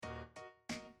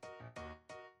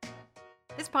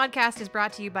This podcast is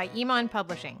brought to you by Emon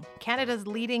Publishing, Canada's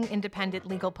leading independent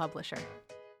legal publisher.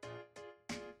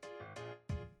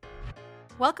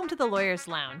 Welcome to the Lawyer's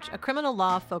Lounge, a criminal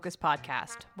law-focused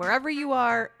podcast. Wherever you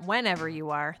are, whenever you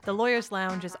are, the Lawyer's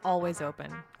Lounge is always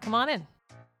open. Come on in.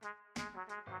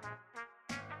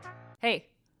 Hey,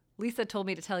 Lisa told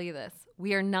me to tell you this.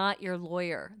 We are not your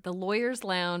lawyer. The Lawyer's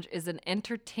Lounge is an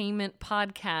entertainment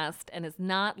podcast and is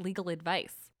not legal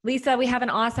advice. Lisa, we have an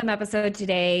awesome episode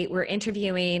today. We're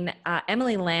interviewing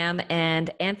Emily Lamb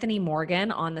and Anthony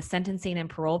Morgan on the Sentencing and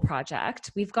Parole Project.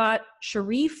 We've got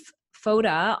Sherif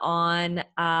Foda on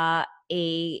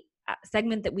a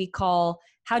segment that we call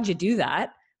How'd You Do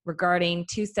That? Regarding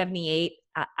 278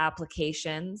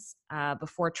 applications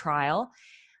before trial.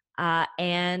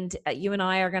 And you and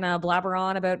I are going to blabber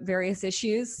on about various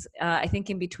issues, I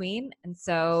think, in between. And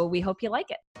so we hope you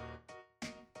like it.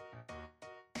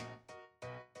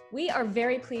 We are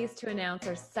very pleased to announce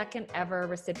our second ever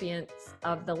recipients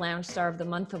of the Lounge Star of the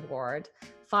Month Award,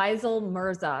 Faisal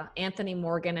Mirza, Anthony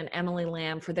Morgan, and Emily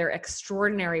Lamb for their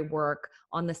extraordinary work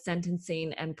on the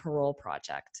Sentencing and Parole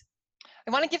Project.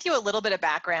 I want to give you a little bit of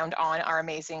background on our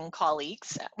amazing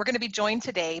colleagues. We're going to be joined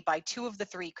today by two of the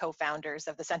three co-founders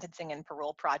of the Sentencing and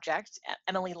Parole Project,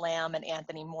 Emily Lamb and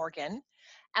Anthony Morgan.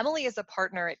 Emily is a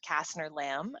partner at Kastner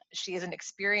Lamb. She is an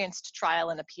experienced trial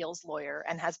and appeals lawyer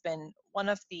and has been one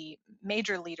of the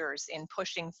major leaders in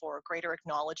pushing for greater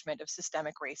acknowledgement of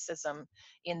systemic racism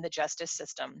in the justice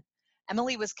system.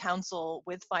 Emily was counsel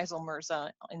with Faisal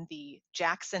Mirza in the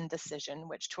Jackson decision,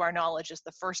 which to our knowledge is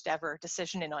the first ever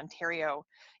decision in Ontario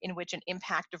in which an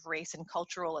impact of race and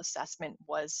cultural assessment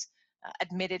was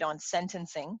admitted on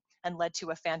sentencing and led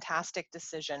to a fantastic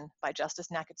decision by Justice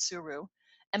Nakatsuru.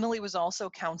 Emily was also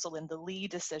counsel in the Lee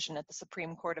decision at the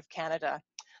Supreme Court of Canada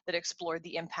that explored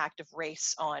the impact of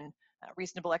race on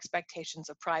reasonable expectations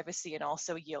of privacy and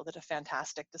also yielded a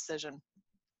fantastic decision.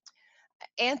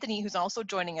 Anthony, who's also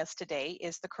joining us today,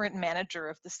 is the current manager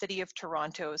of the City of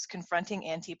Toronto's Confronting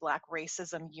Anti-Black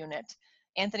Racism Unit.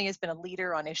 Anthony has been a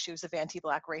leader on issues of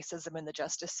anti-Black racism in the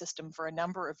justice system for a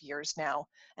number of years now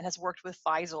and has worked with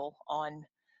Faisal on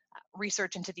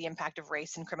research into the impact of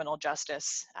race in criminal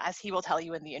justice, as he will tell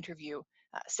you in the interview,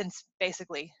 since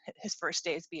basically his first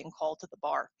days being called to the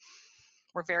bar.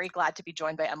 We're very glad to be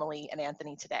joined by Emily and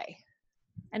Anthony today.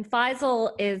 And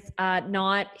Faisal is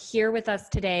not here with us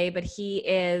today, but he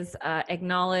is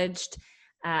acknowledged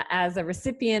as a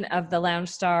recipient of the Lounge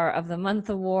Star of the Month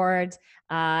Award.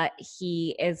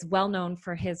 He is well known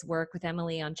for his work with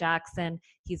Emily on Jackson.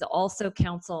 He's also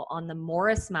counsel on the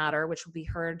Morris matter, which will be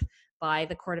heard by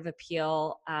the Court of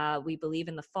Appeal, we believe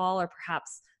in the fall or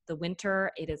perhaps the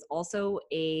winter. It is also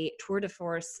a tour de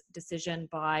force decision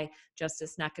by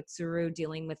Justice Nakatsuru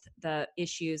dealing with the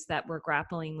issues that we're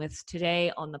grappling with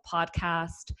today on the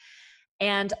podcast.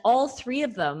 And all three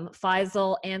of them,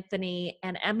 Faisal, Anthony,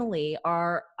 and Emily,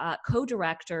 are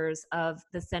co-directors of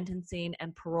the Sentencing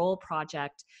and Parole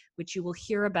Project, which you will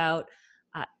hear about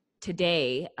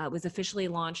today. Was officially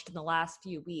launched in the last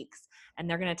few weeks, and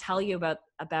they're going to tell you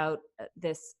about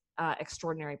this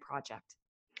extraordinary project.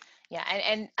 Yeah,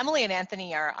 and Emily and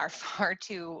Anthony are far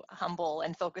too humble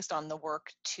and focused on the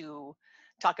work to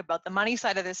talk about the money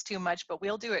side of this too much, but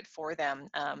we'll do it for them.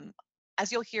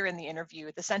 As you'll hear in the interview,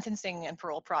 the Sentencing and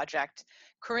Parole Project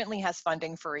currently has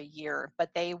funding for a year, but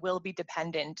they will be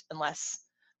dependent unless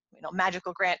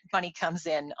magical grant money comes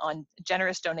in on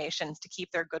generous donations to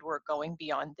keep their good work going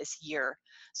beyond this year.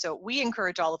 So we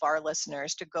encourage all of our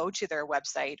listeners to go to their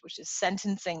website, which is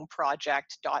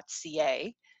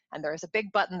sentencingproject.ca. And there's a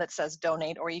big button that says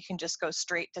donate, or you can just go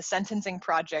straight to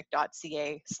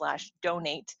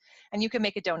sentencingproject.ca/donate. And you can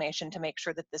make a donation to make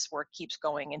sure that this work keeps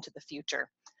going into the future.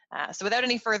 So without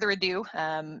any further ado,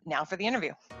 now for the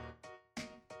interview.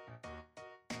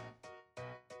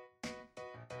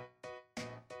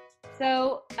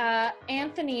 So,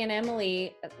 Anthony and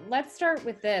Emily, let's start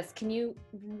with this. Can you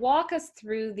walk us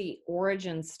through the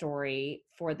origin story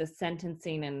for the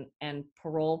Sentencing and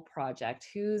Parole Project?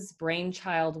 Whose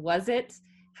brainchild was it?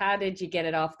 How did you get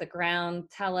it off the ground?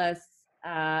 Tell us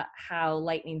how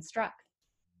lightning struck.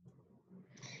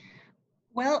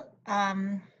 Well,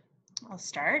 I'll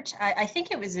start. I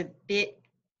think it was a bit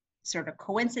sort of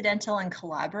coincidental and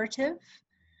collaborative.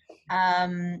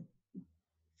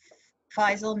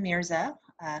 Faisal Mirza,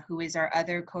 who is our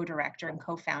other co-director and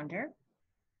co-founder,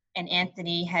 and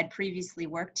Anthony had previously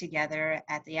worked together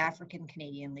at the African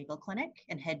Canadian Legal Clinic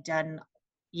and had done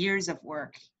years of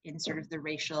work in sort of the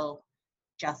racial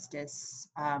justice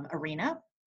arena.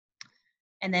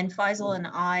 And then Faisal and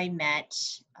I met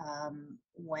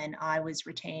when I was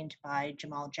retained by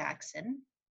Jamal Jackson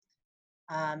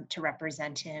to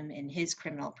represent him in his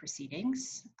criminal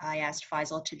proceedings. I asked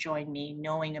Faisal to join me,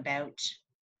 knowing about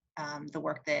the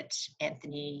work that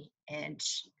Anthony and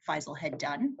Faisal had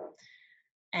done.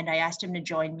 And I asked him to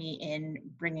join me in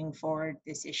bringing forward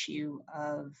this issue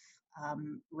of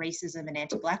racism and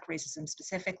anti-Black racism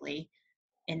specifically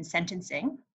in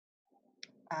sentencing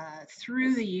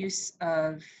through the use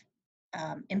of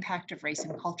impact of race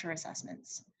and culture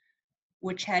assessments,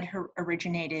 which had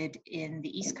originated in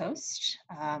the East Coast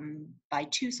by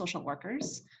two social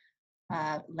workers,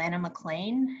 Lana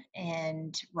McLean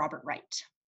and Robert Wright.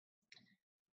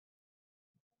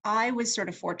 I was sort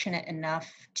of fortunate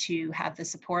enough to have the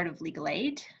support of legal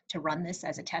aid to run this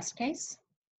as a test case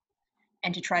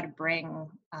and to try to bring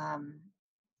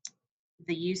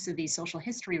the use of these social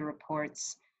history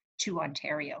reports to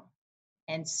Ontario.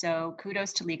 And so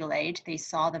kudos to legal aid. They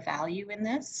saw the value in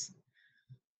this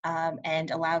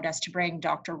and allowed us to bring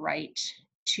Dr. Wright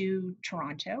to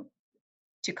Toronto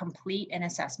to complete an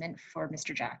assessment for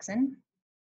Mr. Jackson,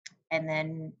 and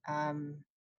then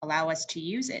allow us to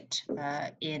use it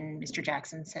in Mr.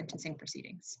 Jackson's sentencing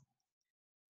proceedings.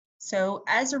 So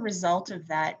as a result of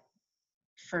that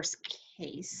first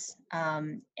case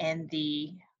and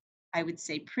the, I would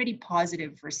say, pretty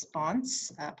positive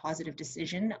response, positive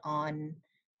decision on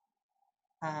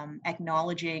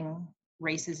acknowledging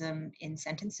racism in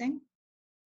sentencing,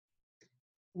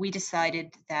 we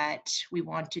decided that we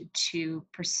wanted to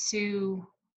pursue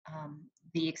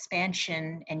the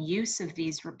expansion and use of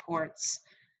these reports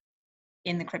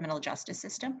in the criminal justice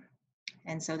system.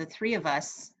 And so the three of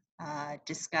us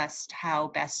discussed how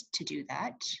best to do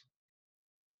that,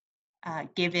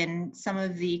 given some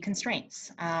of the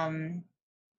constraints.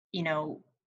 You know,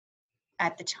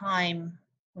 at the time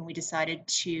when we decided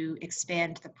to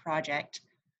expand the project,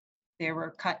 there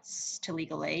were cuts to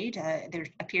legal aid. There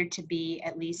appeared to be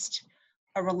at least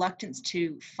a reluctance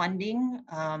to funding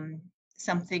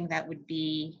something that would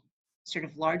be sort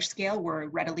of large scale, were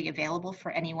readily available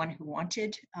for anyone who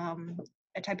wanted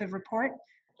a type of report.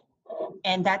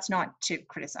 And that's not to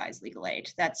criticize legal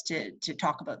aid. That's to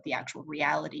talk about the actual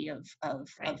reality of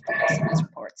producing these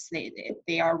reports.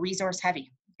 They are resource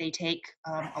heavy. They take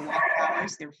a lot of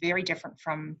hours. They're very different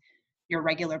from your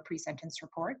regular pre-sentence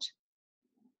report.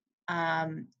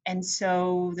 And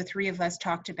so the three of us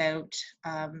talked about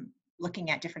looking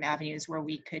at different avenues where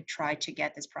we could try to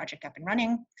get this project up and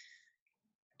running.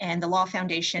 And the Law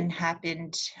Foundation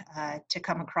happened to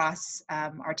come across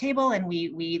our table, and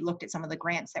we looked at some of the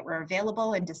grants that were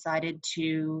available and decided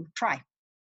to try.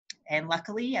 And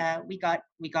luckily, we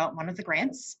got one of the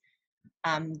grants,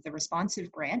 the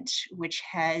responsive grant, which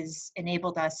has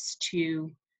enabled us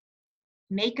to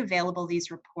make available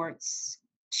these reports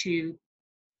to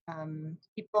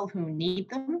people who need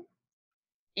them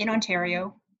in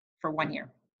Ontario for 1 year.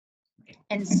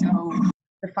 And so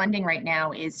the funding right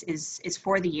now is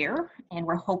for the year, and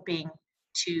we're hoping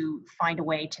to find a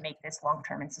way to make this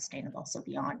long-term and sustainable, so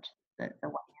beyond the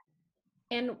 1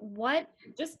 year. And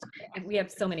we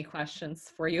have so many questions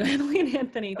for you, Emily and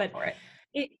Anthony, but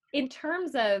in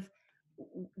terms of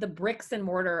the bricks and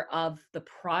mortar of the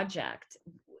project,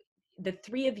 the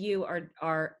three of you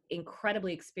are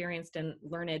incredibly experienced and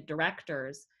learned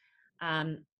directors.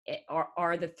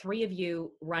 Are the three of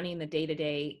you running the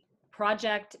day-to-day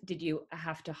project? Did you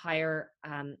have to hire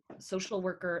social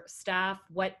worker staff?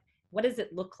 What does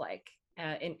it look like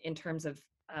in terms of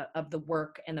the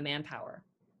work and the manpower?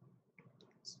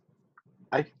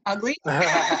 Ugly.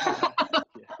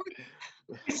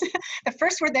 The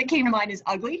first word that came to mind is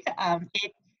ugly.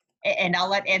 And I'll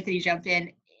let Anthony jump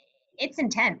in. It's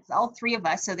intense, all three of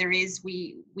us. So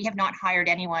we have not hired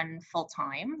anyone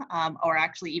full-time or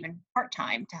actually even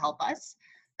part-time to help us.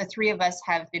 The three of us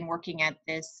have been working at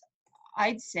this,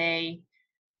 I'd say,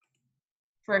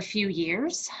 for a few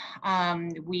years.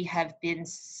 We have been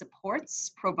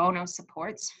pro bono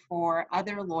supports for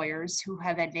other lawyers who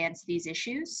have advanced these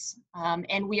issues,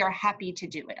 and we are happy to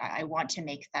do it. I want to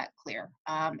make that clear.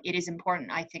 It is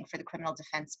important, I think, for the criminal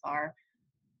defense bar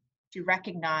to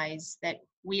recognize that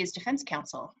we as defense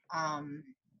counsel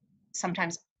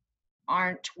sometimes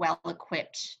aren't well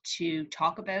equipped to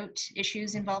talk about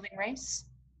issues involving race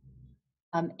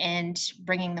and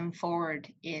bringing them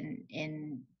forward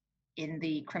in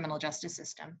the criminal justice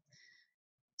system.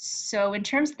 So in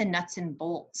terms of the nuts and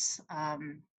bolts,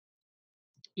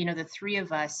 the three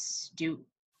of us do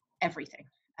everything.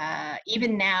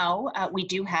 Even now, we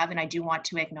do have, and I do want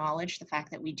to acknowledge the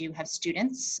fact that we do have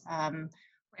students.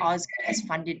 OSGA has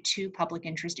funded 2 public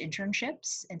interest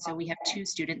internships, and so we have 2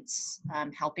 students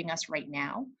helping us right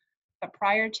now. But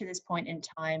prior to this point in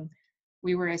time,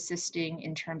 we were assisting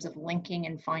in terms of linking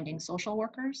and finding social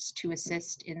workers to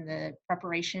assist in the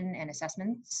preparation and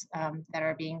assessments that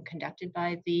are being conducted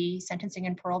by the Sentencing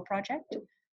and Parole Project.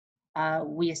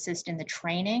 We assist in the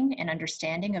training and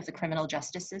understanding of the criminal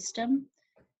justice system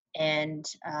and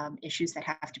issues that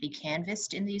have to be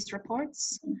canvassed in these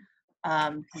reports.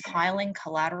 Compiling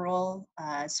collateral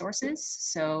sources.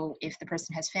 So if the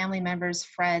person has family members,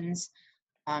 friends,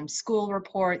 school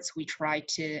reports, we try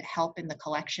to help in the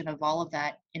collection of all of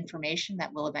that information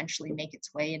that will eventually make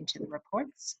its way into the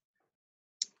reports.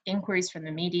 Inquiries from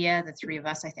the media, the three of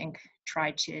us, I think,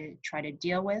 try to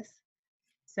deal with.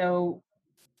 So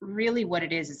really what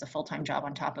it is a full-time job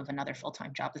on top of another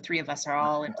full-time job. The three of us are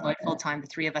all employed full-time. The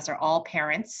three of us are all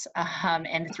parents,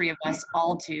 and the three of us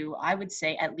all do, I would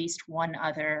say, at least one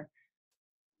other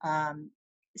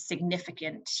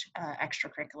significant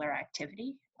extracurricular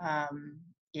activity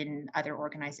in other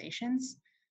organizations.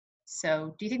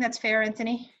 So do you think that's fair,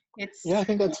 Anthony? Yeah, I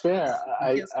think that's fair.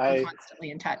 I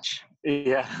constantly in touch.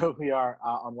 Yeah, we are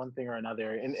on one thing or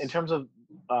another. In terms of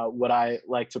what I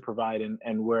like to provide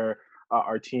and where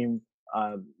our team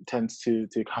tends to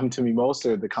come to me most,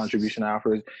 or the contribution I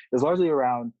offer, is largely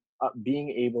around being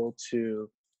able to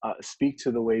speak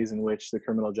to the ways in which the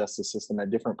criminal justice system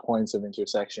at different points of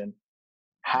intersection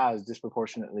has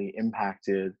disproportionately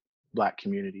impacted Black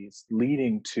communities,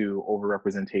 leading to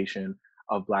overrepresentation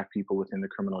of Black people within the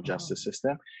criminal justice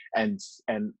system, and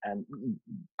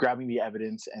grabbing the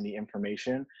evidence and the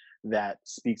information that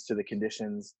speaks to the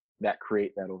conditions that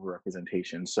create that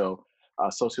overrepresentation. So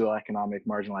socioeconomic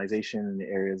marginalization in the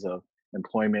areas of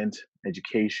employment,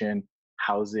 education,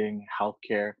 housing,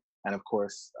 healthcare, and of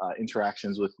course,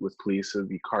 interactions with police, so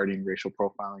the carding, racial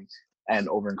profiling, and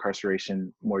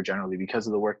over-incarceration more generally. Because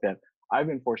of the work that I've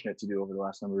been fortunate to do over the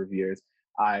last number of years,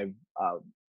 I've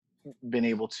been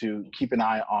able to keep an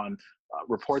eye on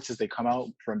reports as they come out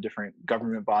from different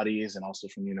government bodies and also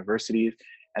from universities.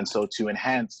 And so to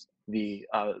enhance the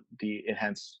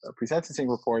enhanced pre-sentencing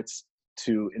reports,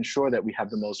 to ensure that we have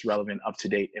the most relevant,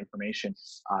 up-to-date information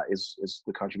is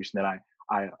the contribution that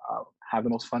I have the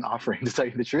most fun offering, to tell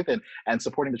you the truth, and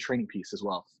supporting the training piece as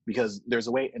well. Because there's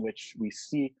a way in which we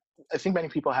see, I think many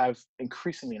people have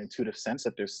increasingly an intuitive sense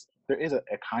that there is a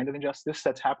kind of injustice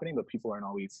that's happening, but people aren't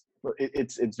always,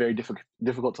 it's very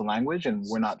difficult to language, and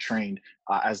we're not trained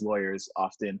as lawyers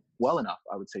often well enough,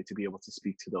 I would say, to be able to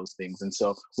speak to those things. And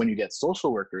so when you get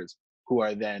social workers who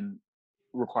are then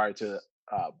required to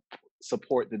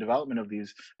support the development of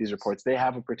these reports, they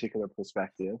have a particular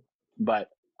perspective, but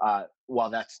while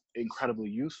that's incredibly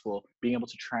useful, being able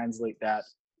to translate that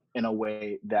in a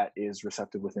way that is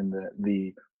receptive within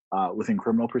the within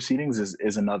criminal proceedings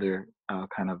is another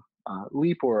kind of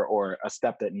leap or a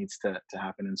step that needs to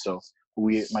happen. And so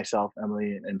we, myself,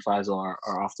 Emily, and Faisal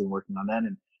are often working on that,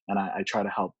 and I try to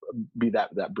help be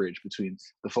that bridge between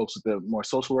the folks with the more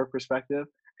social work perspective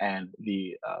and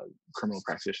the criminal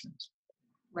practitioners.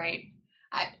 Right.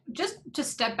 Just to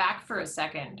step back for a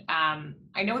second,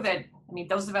 I know that,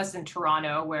 those of us in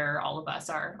Toronto, where all of us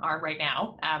are right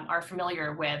now, are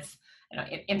familiar with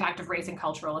impact of race and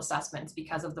cultural assessments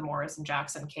because of the Morris and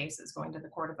Jackson cases going to the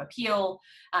Court of Appeal.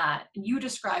 You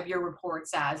describe your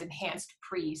reports as enhanced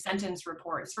pre-sentence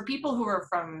reports. For people who are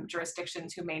from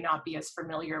jurisdictions who may not be as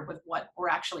familiar with what we're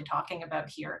actually talking about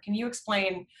here, can you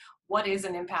explain what is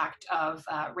an impact of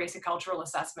race and cultural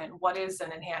assessment? What is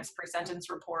an enhanced pre-sentence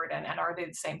report, and are they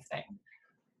the same thing?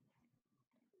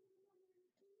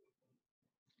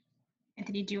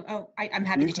 Anthony, I'm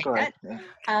happy to take that.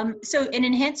 Yeah. So an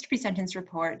enhanced pre-sentence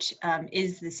report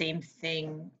is the same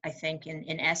thing, I think,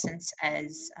 in essence,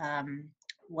 as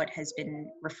what has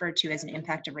been referred to as an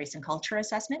impact of race and culture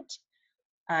assessment.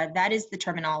 That is the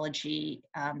terminology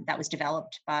that was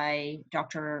developed by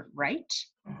Dr. Wright.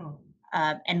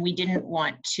 And we didn't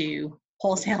want to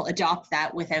wholesale adopt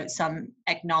that without some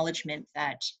acknowledgement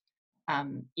that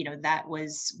that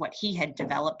was what he had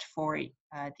developed for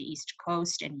the East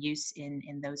Coast and use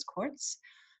in those courts.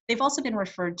 They've also been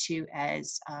referred to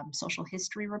as social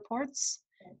history reports.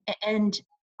 And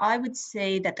I would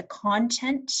say that the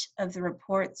content of the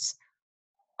reports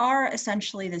are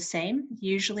essentially the same.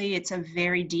 Usually it's a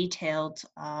very detailed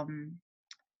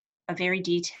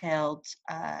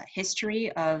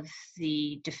history of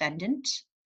the defendant,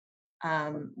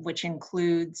 which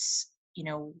includes,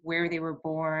 where they were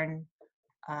born,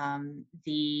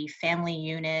 the family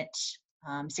unit,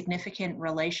 significant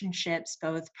relationships,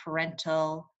 both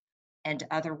parental and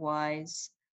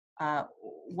otherwise,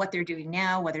 what they're doing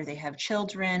now, whether they have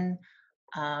children,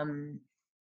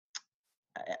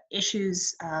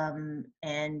 issues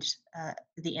and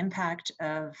the impact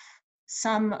of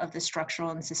some of the structural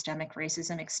and systemic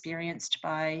racism experienced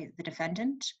by the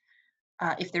defendant.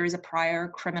 If there is a prior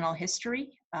criminal history,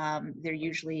 there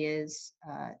usually is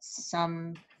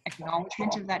some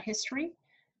acknowledgement of that history.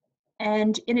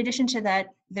 And in addition to that,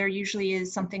 there usually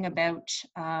is something about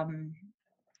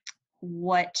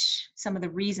what some of the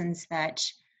reasons that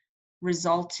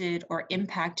resulted or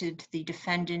impacted the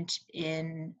defendant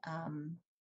in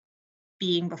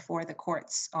being before the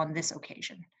courts on this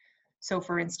occasion. So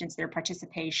for instance, their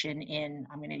participation in,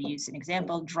 I'm going to use an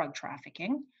example, drug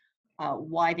trafficking,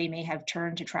 why they may have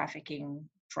turned to trafficking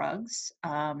drugs,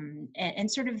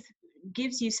 and sort of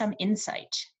gives you some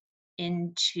insight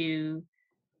into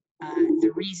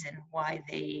the reason why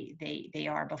they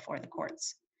are before the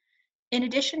courts. In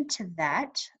addition to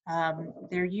that,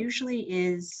 there usually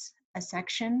is a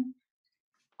section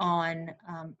on,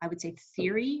 I would say,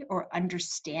 theory or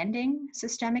understanding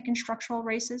systemic and structural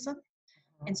racism.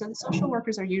 And so the social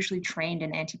workers are usually trained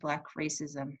in anti-Black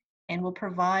racism and will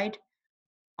provide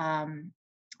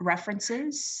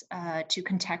references to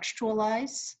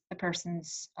contextualize a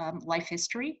person's life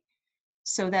history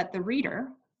so that the reader,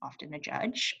 often a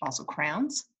judge, also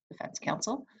Crowns, defense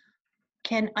counsel,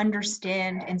 can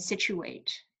understand and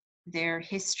situate their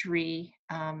history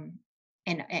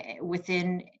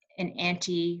within an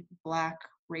anti-Black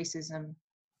racism,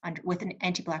 with an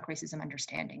anti-Black racism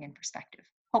understanding and perspective.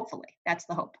 Hopefully, that's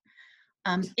the hope.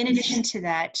 In addition to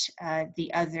that,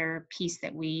 the other piece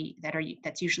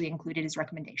that's usually included is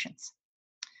recommendations.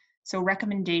 So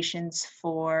recommendations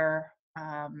for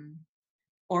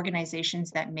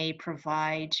organizations that may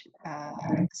provide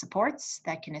supports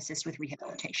that can assist with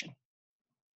rehabilitation.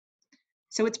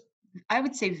 So it's, I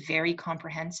would say, very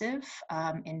comprehensive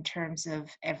in terms of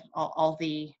all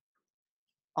the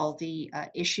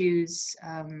issues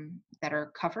that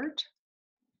are covered,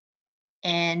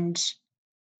 and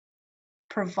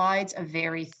provides a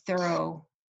very thorough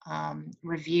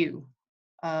review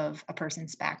of a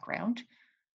person's background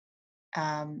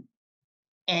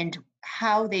and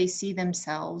how they see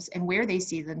themselves and where they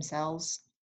see themselves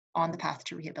on the path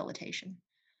to rehabilitation.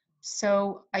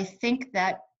 So I think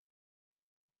that,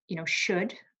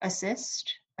 should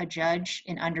assist a judge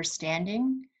in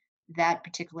understanding that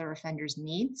particular offender's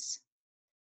needs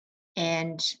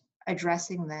and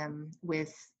addressing them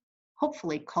with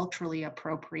hopefully culturally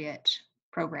appropriate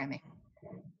programming.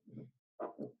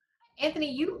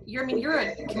 Anthony, you're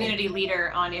a community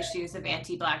leader on issues of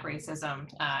anti-Black racism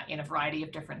in a variety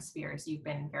of different spheres. You've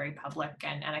been very public,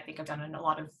 and I think have done a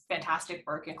lot of fantastic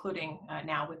work, including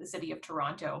now with the City of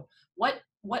Toronto.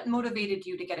 What motivated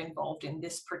you to get involved in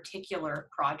this particular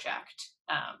project,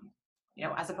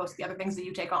 as opposed to the other things that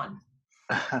you take on?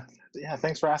 Yeah,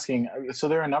 thanks for asking. So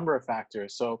there are a number of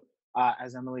factors. So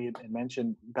as Emily had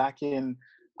mentioned, back in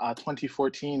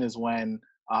 2014 is when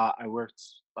I worked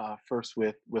first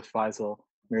with Faisal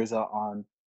Mirza on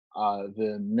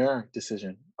the NER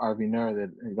decision, RV NER,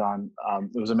 that had gone.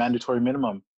 It was a mandatory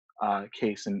minimum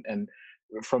case, and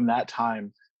from that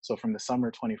time, so from the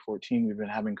summer 2014, we've been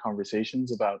having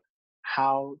conversations about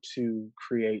how to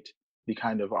create the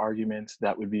kind of arguments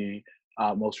that would be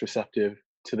most receptive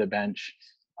to the bench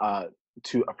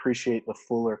to appreciate the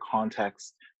fuller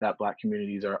context that Black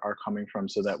communities are coming from,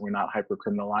 so that we're not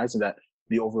hyper-criminalized and that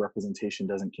the overrepresentation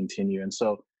doesn't continue. And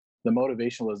so the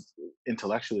motivation was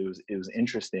intellectually, it was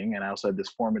interesting, and I also had this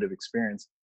formative experience.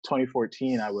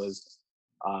 2014, I was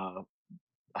a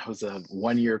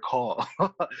 1-year call.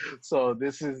 So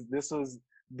this was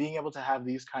being able to have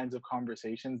these kinds of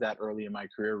conversations that early in my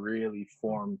career really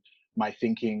formed my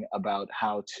thinking about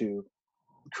how to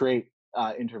create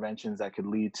interventions that could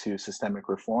lead to systemic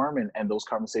reform. And those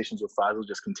conversations with Faisal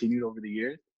just continued over the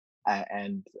years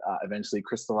and eventually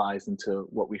crystallized into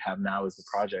what we have now as the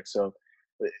project. So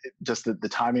just the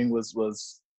timing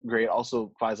was great.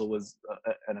 Also, Faisal was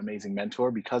an amazing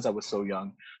mentor because I was so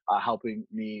young. Helping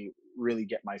me really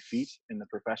get my feet in the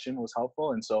profession was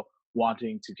helpful. And so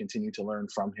wanting to continue to learn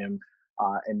from him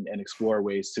and explore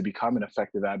ways to become an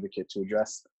effective advocate to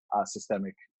address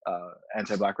systemic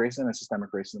anti-Black racism and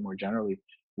systemic racism more generally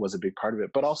was a big part of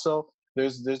it. But also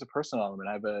there's a personal element.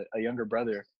 I have a younger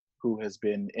brother who has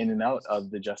been in and out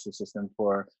of the justice system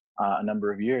for a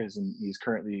number of years, and he's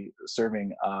currently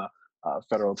serving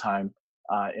federal time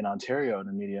in Ontario in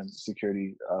a medium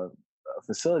security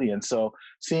facility. And so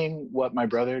seeing what my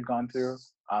brother had gone through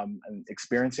and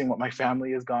experiencing what my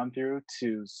family has gone through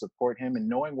to support him, and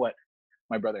knowing what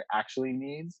my brother actually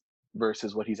needs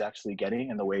versus what he's actually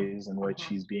getting and the ways in which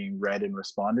he's being read and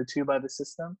responded to by the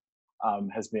system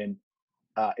has been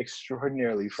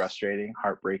extraordinarily frustrating,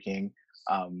 heartbreaking,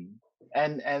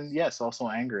 and yes, also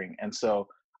angering. And so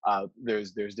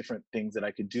there's different things that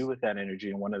I could do with that energy.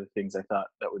 And one of the things I thought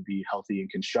that would be healthy and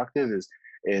constructive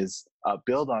is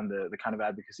build on the kind of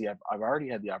advocacy I've already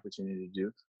had the opportunity to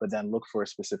do, but then look for a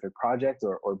specific project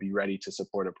or be ready to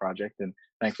support a project. And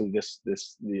thankfully,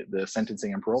 the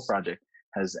Sentencing and Parole Project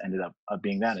has ended up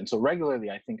being that. And so regularly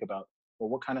I think about, well,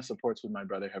 what kind of supports would my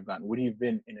brother have gotten? Would he have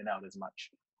been in and out as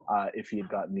much if he had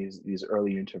gotten these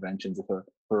early interventions, if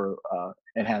a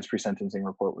enhanced pre-sentencing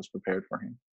report was prepared for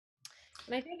him?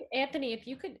 And I think, Anthony, if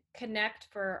you could connect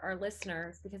for our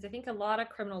listeners, because I think a lot of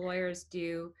criminal lawyers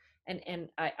do, and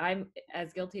I'm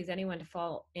as guilty as anyone to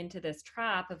fall into this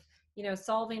trap of,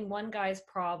 solving one guy's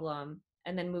problem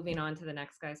and then moving on to the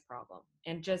next guy's problem,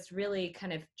 and just really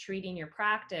kind of treating your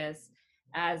practice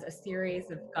as a series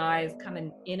of guys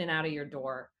coming in and out of your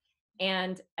door.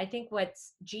 And I think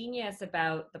what's genius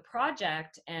about the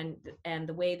project and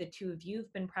the way the two of you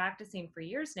have been practicing for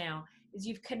years now is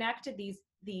you've connected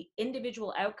the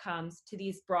individual outcomes to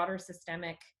these broader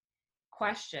systemic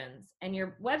questions. And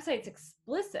your website's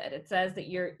explicit. It says that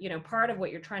you're, part of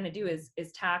what you're trying to do is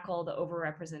tackle the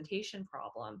overrepresentation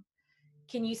problem.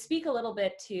 Can you speak a little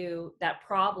bit to that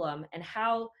problem and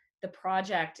how the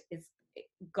project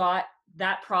got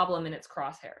that problem in its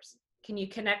crosshairs? Can you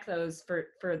connect those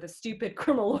for the stupid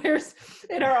criminal lawyers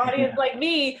in our audience like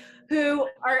me, who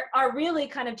are really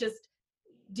kind of just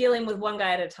dealing with one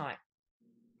guy at a time?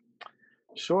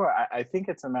 Sure. I think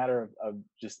it's a matter of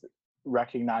just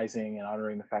recognizing and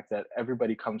honoring the fact that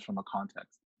everybody comes from a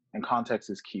context, and context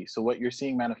is key. So what you're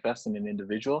seeing manifest in an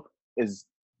individual is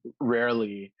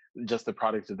rarely just the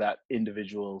product of that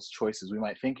individual's choices. We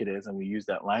might think it is, and we use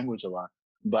that language a lot,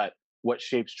 but what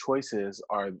shapes choices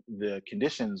are the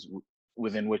conditions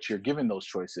within which you're given those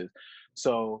choices.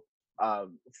 So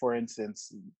for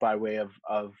instance, by way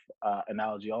of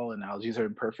analogy, all analogies are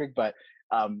imperfect, but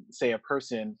say a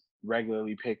person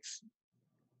regularly picks,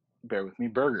 bear with me,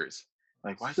 burgers.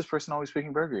 Like, why is this person always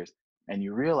picking burgers? And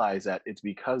you realize that it's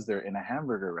because they're in a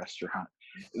hamburger restaurant.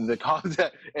 The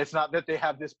concept, it's not that they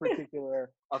have this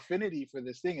particular affinity for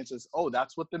this thing. It's just, oh,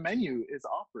 that's what the menu is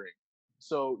offering.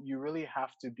 So you really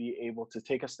have to be able to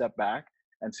take a step back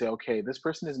and say, okay, this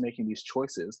person is making these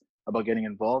choices about getting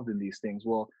involved in these things.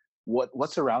 Well,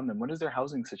 what's around them? What does their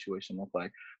housing situation look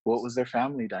like? What was their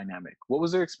family dynamic? What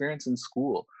was their experience in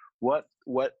school?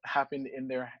 What happened in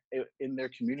their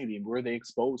community? Were they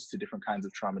exposed to different kinds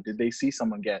of trauma? Did they see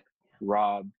someone get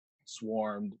robbed,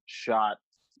 swarmed, shot,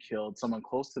 killed, someone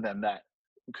close to them that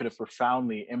could have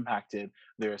profoundly impacted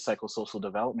their psychosocial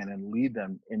development and lead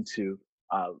them into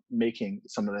making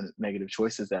some of the negative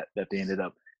choices that they ended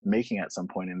up making at some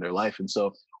point in their life? And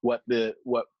so what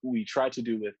we try to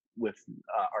do with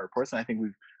our reports, and I think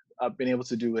we've been able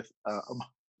to do with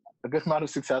a good amount of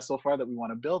success so far that we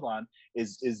want to build on,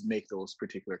 is make those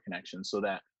particular connections so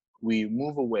that we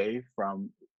move away from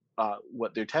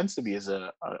what there tends to be is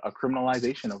a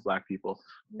criminalization of Black people,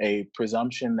 a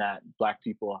presumption that Black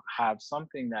people have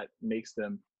something that makes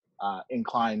them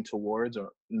inclined towards or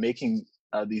making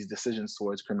these decisions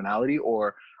towards criminality,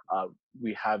 or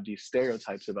we have these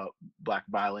stereotypes about Black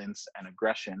violence and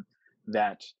aggression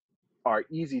that are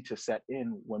easy to set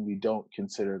in when we don't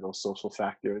consider those social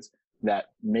factors that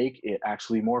make it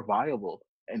actually more viable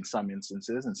in some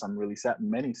instances, and some really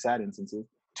many sad instances,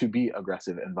 to be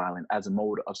aggressive and violent as a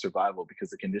mode of survival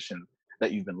because the condition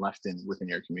that you've been left in within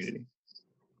your community.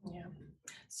 Yeah.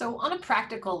 So on a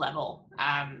practical level,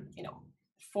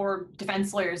 for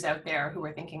defense lawyers out there who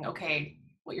are thinking, okay,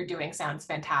 what you're doing sounds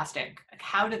fantastic.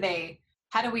 How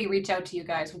do we reach out to you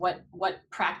guys? What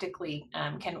practically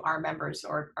can our members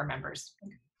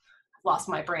lost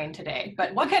my brain today,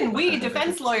 but what can we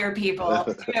defense lawyer people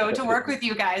do to work with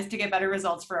you guys to get better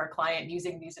results for our client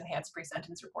using these enhanced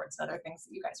pre-sentence reports and other things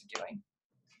that you guys are doing?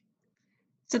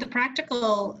 So the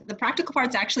practical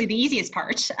part's actually the easiest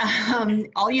part.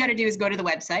 All you got to do is go to the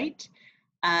website.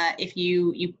 If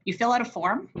you fill out a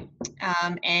form,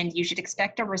 and you should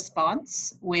expect a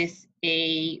response with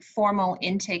a formal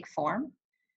intake form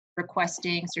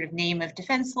requesting sort of name of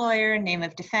defense lawyer, name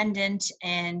of defendant,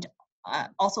 and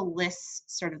also lists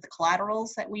sort of the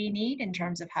collaterals that we need in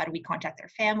terms of how do we contact their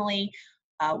family,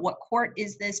 what court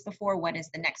is this before, when is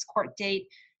the next court date.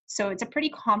 So it's a pretty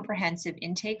comprehensive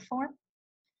intake form.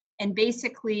 And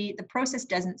basically the process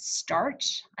doesn't start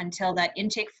until that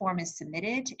intake form is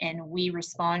submitted and we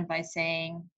respond by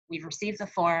saying, we've received the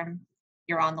form,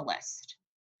 you're on the list.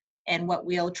 And what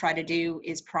we'll try to do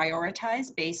is prioritize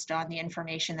based on the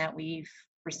information that we've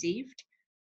received.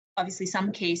 Obviously,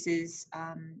 some cases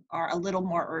are a little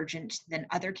more urgent than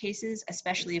other cases,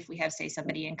 especially if we have, say,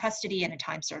 somebody in custody in a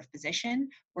time-served position.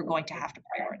 We're going to have to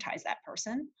prioritize that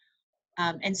person.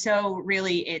 And so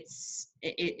really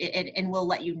and we'll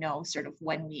let you know sort of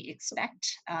when we expect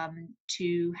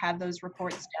to have those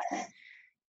reports done.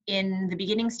 In the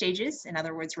beginning stages, in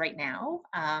other words, right now,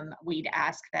 we'd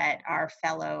ask that our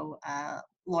fellow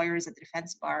lawyers at the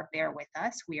defense bar bear with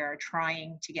us. We are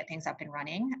trying to get things up and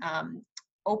running.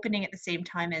 Opening at the same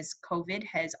time as COVID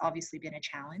has obviously been a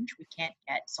challenge. We can't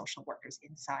get social workers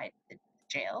inside the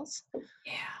jails.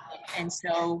 Yeah. And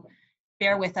so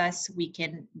bear with us.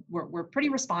 We're pretty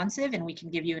responsive, and we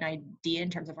can give you an idea in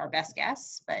terms of our best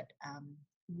guess. But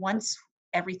once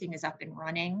everything is up and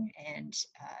running and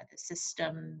the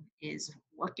system is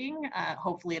working,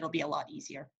 hopefully it'll be a lot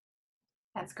easier.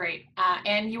 That's great.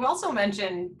 And you also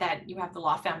mentioned that you have the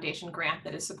Law Foundation grant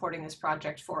that is supporting this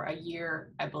project for a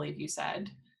year, I believe you said.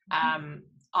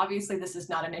 Obviously, this is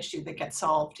not an issue that gets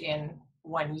solved in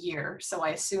 1 year. So I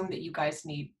assume that you guys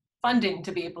need funding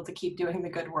to be able to keep doing the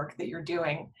good work that you're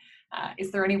doing.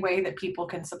 Is there any way that people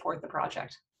can support the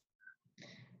project?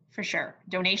 For sure.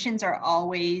 Donations are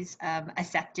always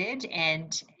accepted,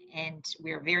 and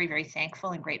we're very, very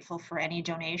thankful and grateful for any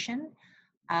donation.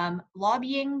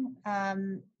 Lobbying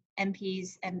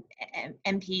MPs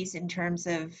in terms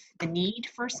of the need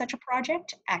for such a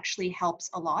project actually helps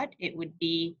a lot. It would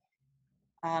be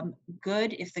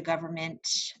good if the government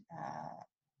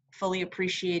fully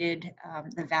appreciated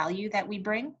the value that we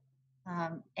bring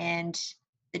and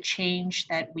the change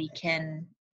that we can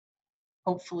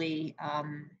hopefully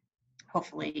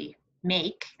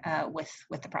make with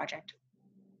the project.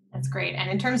 That's great. And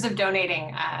in terms of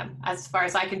donating, as far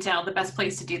as I can tell, the best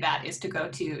place to do that is to go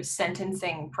to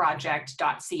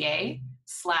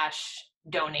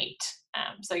sentencingproject.ca/donate.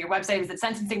 So your website is at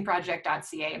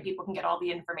sentencingproject.ca, and people can get all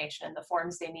the information and the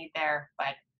forms they need there.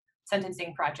 But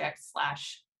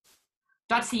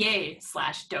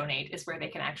sentencingproject.ca/donate is where they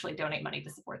can actually donate money to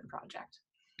support the project.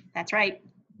 That's right.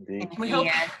 Indeed. We hope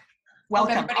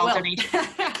welcome all everybody donations. will.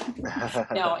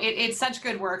 No, it's such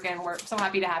good work, and we're so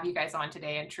happy to have you guys on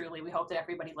today. And truly, we hope that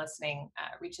everybody listening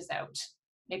reaches out,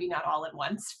 maybe not all at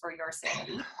once for your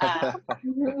sanity,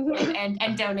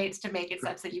 and donates to make it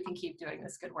such that you can keep doing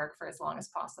this good work for as long as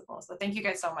possible. So thank you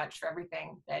guys so much for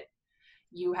everything that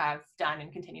you have done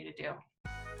and continue to do.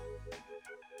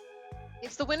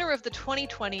 It's the winner of the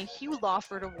 2020 Hugh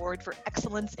Lawford Award for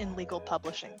Excellence in Legal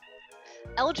Publishing.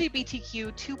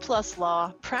 LGBTQ2+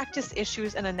 Law, Practice,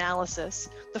 Issues, and Analysis,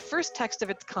 the first text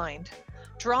of its kind,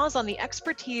 draws on the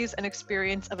expertise and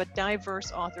experience of a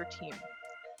diverse author team.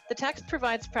 The text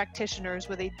provides practitioners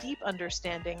with a deep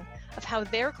understanding of how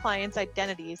their clients'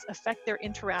 identities affect their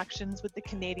interactions with the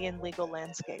Canadian legal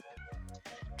landscape.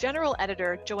 General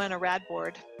Editor Joanna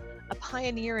Radbourd, a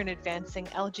pioneer in advancing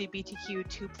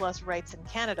LGBTQ2+ rights in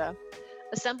Canada,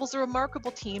 assembles a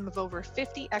remarkable team of over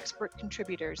 50 expert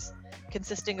contributors,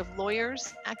 consisting of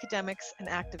lawyers, academics, and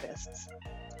activists.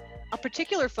 A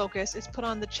particular focus is put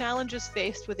on the challenges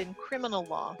faced within criminal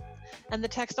law, and the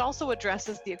text also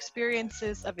addresses the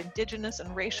experiences of Indigenous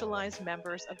and racialized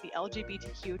members of the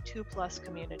LGBTQ2+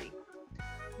 community.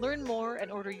 Learn more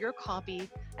and order your copy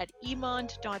at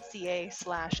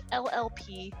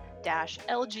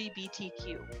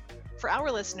emond.ca/LLP-LGBTQ. For our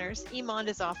listeners, Emond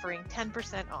is offering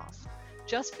 10% off.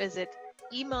 Just visit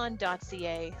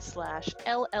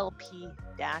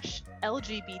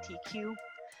emond.ca/LLP-LGBTQ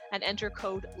and enter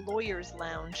code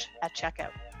LAWYERSLOUNGE at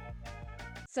checkout.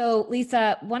 So,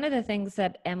 Lisa, one of the things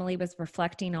that Emily was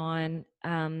reflecting on,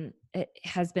 it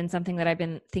has been something that I've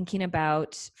been thinking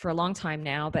about for a long time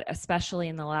now, but especially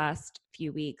in the last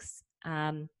few weeks.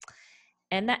 And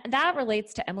that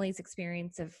relates to Emily's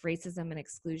experience of racism and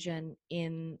exclusion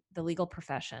in the legal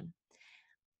profession.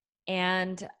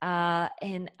 And I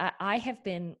have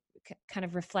been kind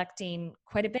of reflecting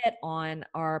quite a bit on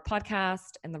our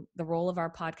podcast and the role of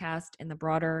our podcast in the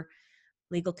broader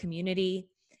legal community.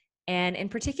 And in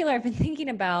particular, I've been thinking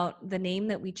about the name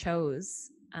that we chose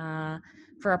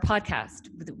for our podcast.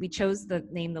 We chose the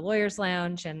name The Lawyers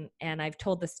Lounge, and we've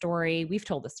told the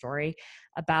story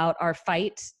about our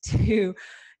fight to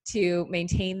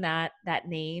maintain that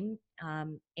name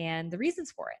and the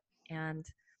reasons for it. And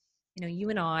you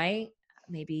and I,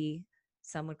 maybe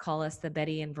some would call us the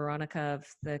Betty and Veronica of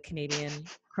the Canadian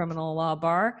criminal law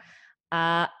bar,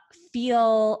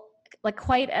 feel like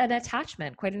quite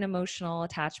an emotional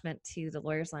attachment to the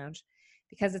Lawyers Lounge,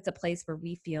 because it's a place where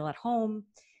we feel at home,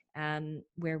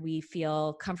 where we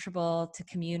feel comfortable to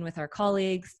commune with our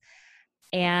colleagues.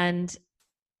 And,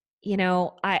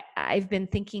 I've been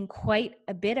thinking quite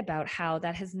a bit about how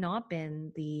that has not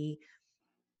been the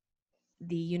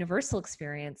universal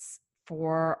experience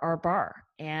for our bar,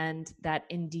 and that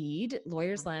indeed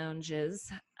lawyers'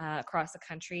 lounges across the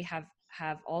country have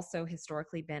have also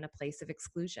historically been a place of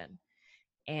exclusion,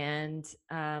 and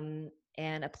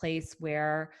a place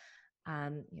where,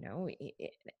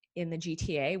 in the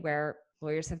GTA, where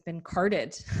lawyers have been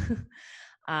carded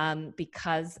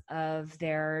because of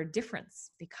their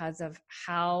difference, because of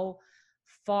how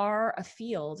far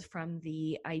afield from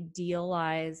the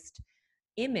idealized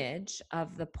image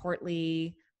of the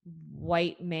portly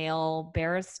white male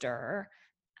barrister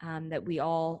that we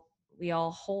all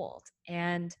hold.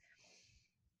 And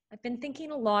I've been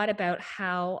thinking a lot about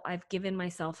how I've given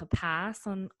myself a pass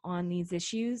on these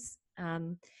issues,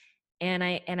 and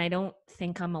I don't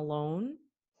think I'm alone.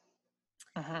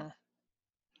 Uh-huh.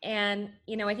 And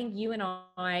I think you and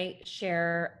I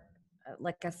share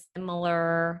like a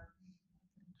similar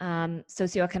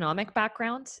socioeconomic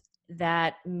background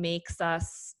that makes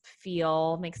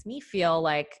me feel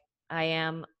like I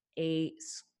am a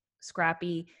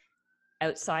scrappy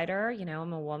outsider.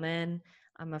 I'm a woman.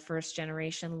 I'm a first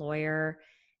generation lawyer.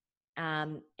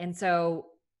 And so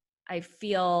I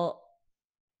feel,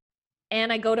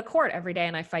 and I go to court every day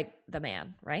and I fight the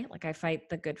man, right? Like I fight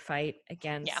the good fight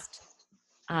against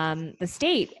the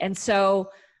state. And so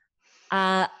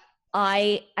I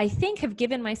think have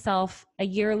given myself a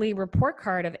yearly report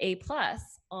card of A+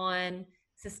 on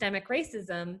systemic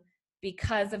racism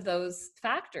because of those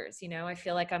factors. I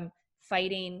feel like I'm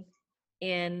fighting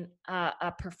in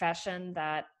a profession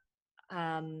that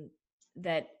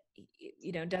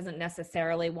doesn't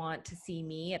necessarily want to see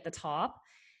me at the top,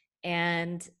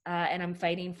 and I'm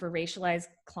fighting for racialized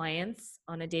clients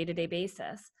on a day-to-day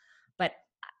basis. But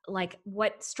like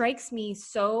what strikes me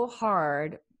so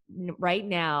hard right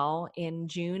now in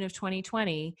June of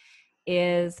 2020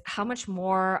 is how much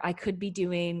more I could be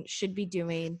doing, should be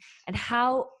doing, and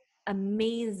how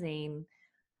amazing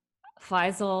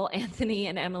Faisal, Anthony,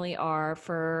 and Emily are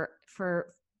for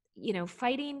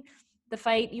fighting the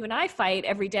fight you and I fight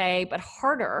every day, but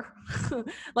harder,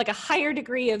 like a higher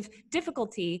degree of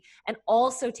difficulty, and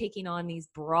also taking on these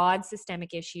broad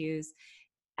systemic issues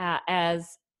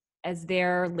as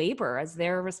their labor, as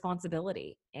their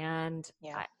responsibility. And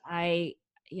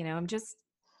I'm just,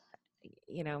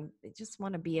 I just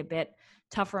want to be a bit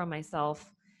tougher on myself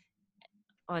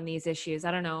on these issues.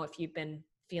 I don't know if you've been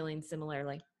feeling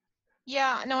similarly.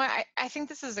 Yeah, no, I think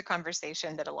this is a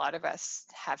conversation that a lot of us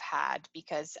have had,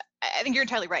 because I think you're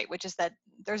entirely right, which is that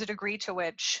there's a degree to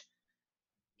which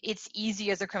it's easy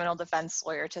as a criminal defense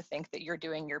lawyer to think that you're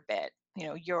doing your bit.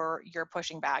 You're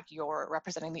pushing back, you're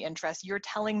representing the interests, you're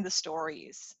telling the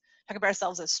stories. Talk about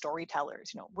ourselves as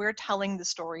storytellers. We're telling the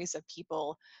stories of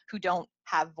people who don't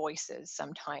have voices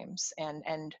sometimes, and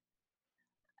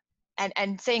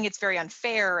saying it's very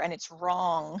unfair and it's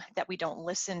wrong that we don't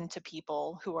listen to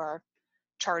people who are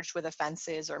charged with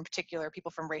offenses, or in particular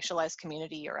people from racialized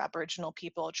community or Aboriginal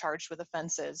people charged with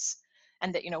offenses,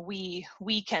 and that we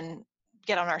can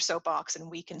get on our soapbox and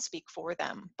we can speak for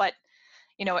them. But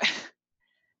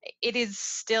it is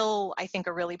still, I think,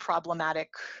 a really problematic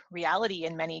reality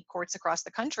in many courts across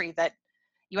the country that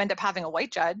you end up having a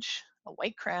white judge, a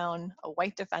white crown, a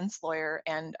white defense lawyer,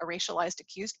 and a racialized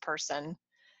accused person,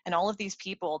 and all of these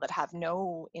people that have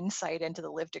no insight into the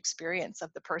lived experience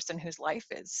of the person whose life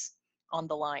is on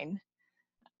the line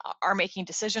are making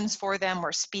decisions for them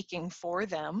or speaking for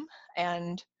them,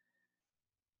 and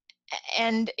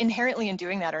inherently in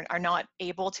doing that are not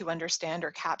able to understand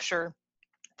or capture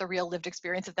the real lived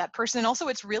experience of that person. And also,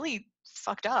 it's really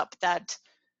fucked up that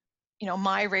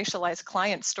my racialized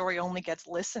client's story only gets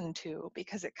listened to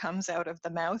because it comes out of the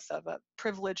mouth of a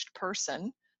privileged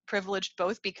person, privileged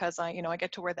both because I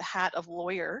get to wear the hat of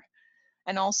lawyer,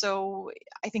 and also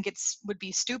I think would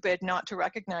be stupid not to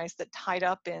recognize that tied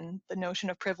up in the notion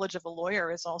of privilege of a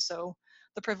lawyer is also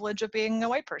the privilege of being a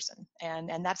white person,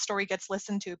 and that story gets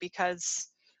listened to because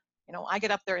I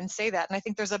get up there and say that. And I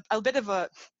think there's a bit of a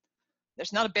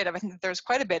there's not a bit of I think there's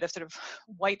quite a bit of sort of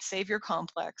white savior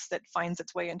complex that finds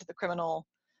its way into the criminal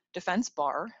defense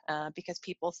bar, because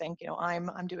people think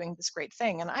I'm doing this great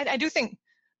thing. And I do think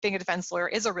being a defense lawyer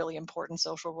is a really important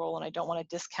social role, and I don't want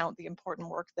to discount the important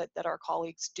work that our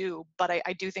colleagues do, but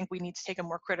I do think we need to take a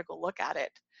more critical look at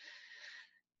it,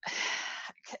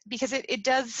 because it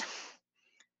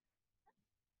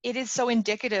is so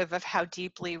indicative of how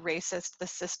deeply racist the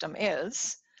system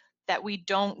is, that we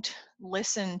don't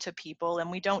listen to people and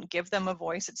we don't give them a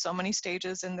voice at so many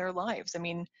stages in their lives. I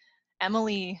mean,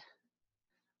 Emily,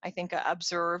 I think,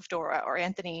 observed, or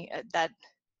Anthony, that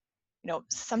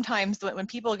sometimes when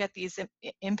people get these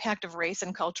impact of race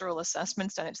and cultural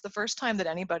assessments done, it's the first time that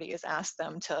anybody has asked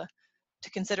them to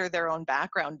consider their own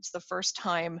background. It's the first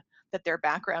time that their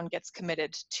background gets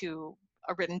committed to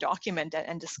a written document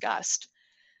and discussed.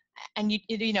 And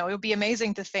it would be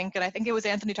amazing to think, and I think it was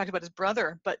Anthony talked about his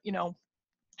brother, but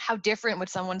how different would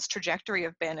someone's trajectory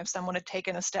have been if someone had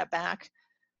taken a step back,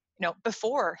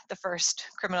 before the first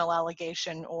criminal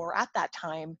allegation or at that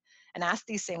time, and asked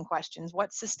these same questions.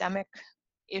 What systemic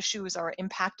issues are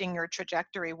impacting your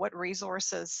trajectory? What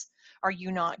resources are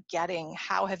you not getting?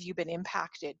 How have you been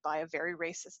impacted by a very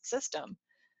racist system?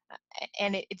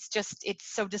 And it's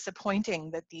so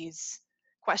disappointing that these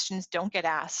questions don't get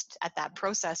asked at that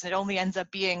process. And it only ends up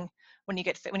being when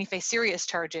you face serious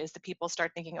charges that people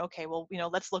start thinking, okay, well,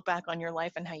 let's look back on your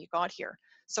life and how you got here.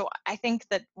 So I think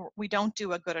that we don't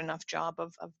do a good enough job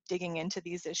of digging into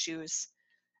these issues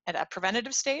at a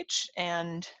preventative stage,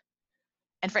 and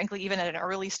frankly, even at an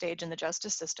early stage in the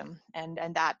justice system. And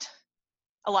that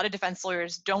a lot of defense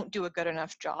lawyers don't do a good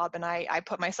enough job, and I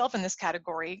put myself in this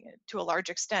category to a large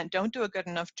extent, don't do a good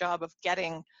enough job of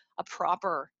getting a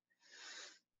proper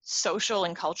social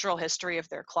and cultural history of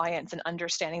their clients and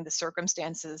understanding the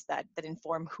circumstances that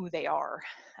inform who they are.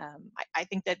 I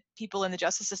think that people in the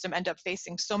justice system end up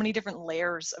facing so many different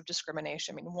layers of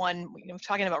discrimination. I mean, one, we're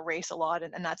talking about race a lot,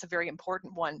 and that's a very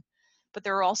important one, but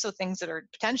there are also things that are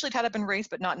potentially tied up in race,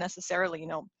 but not necessarily,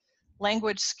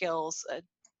 language skills,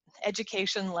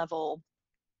 education level,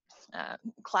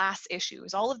 class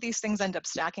issues. All of these things end up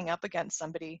stacking up against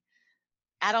somebody.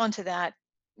 Add on to that,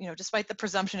 despite the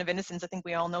presumption of innocence, I think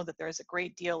we all know that there's a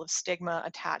great deal of stigma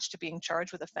attached to being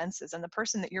charged with offenses, and the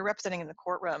person that you're representing in the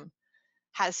courtroom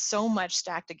has so much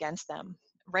stacked against them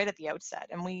right at the outset.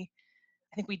 And I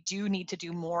think we do need to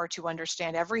do more to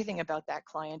understand everything about that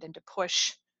client and to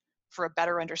push for a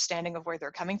better understanding of where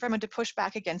they're coming from, and to push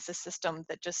back against the system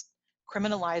that just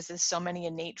criminalizes so many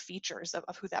innate features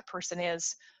of who that person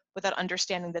is, without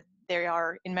understanding that they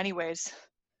are, in many ways,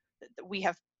 that we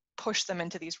have pushed them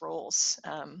into these roles.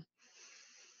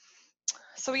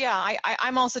 So yeah,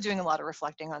 I'm also doing a lot of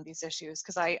reflecting on these issues,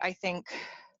 because I think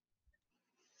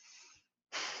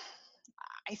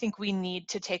we need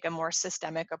to take a more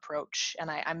systemic approach.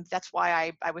 And that's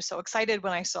why I was so excited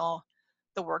when I saw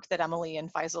the work that Emily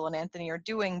and Faisal and Anthony are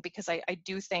doing, because I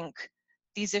do think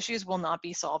these issues will not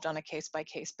be solved on a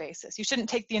case-by-case basis. You shouldn't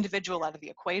take the individual out of the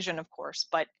equation, of course,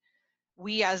 but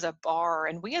we as a bar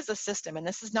and we as a system, and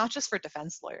this is not just for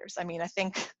defense lawyers. I mean, I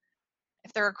think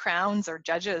if there are crowns or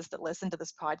judges that listen to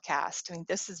this podcast, I mean,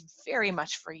 this is very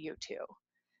much for you too.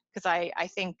 Because I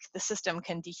think the system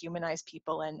can dehumanize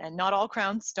people, and not all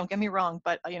crowns, don't get me wrong,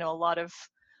 but a lot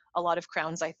of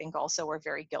crowns, I think, also are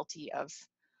very guilty of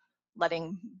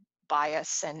letting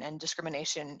bias and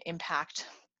discrimination impact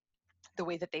the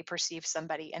way that they perceive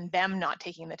somebody, and them not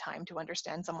taking the time to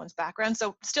understand someone's background.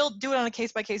 So still do it on a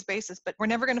case-by-case basis, but we're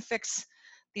never going to fix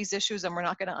these issues, and we're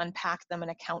not going to unpack them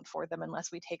and account for them unless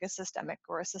we take a systemic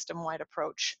or a system-wide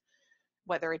approach,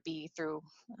 whether it be through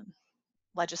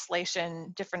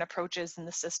legislation, different approaches in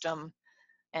the system,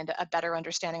 and a better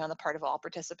understanding on the part of all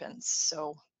participants.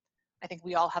 So I think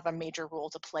we all have a major role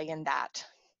to play in that,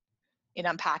 in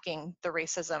unpacking the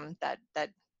racism that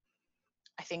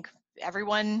I think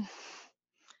everyone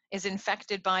is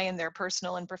infected by in their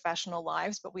personal and professional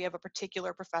lives, but we have a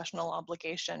particular professional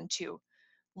obligation to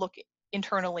look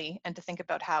internally and to think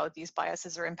about how these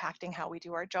biases are impacting how we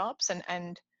do our jobs,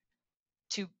 and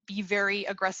to be very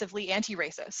aggressively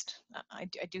anti-racist. I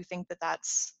do think that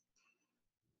that's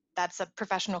a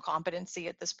professional competency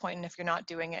at this point, and if you're not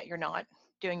doing it, you're not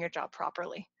doing your job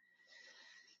properly.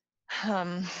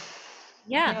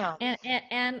 Yeah.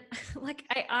 And like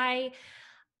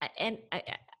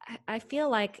I feel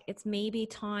like it's maybe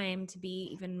time to be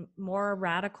even more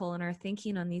radical in our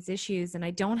thinking on these issues. And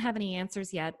I don't have any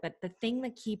answers yet, but the thing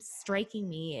that keeps striking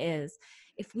me is,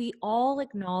 if we all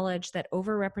acknowledge that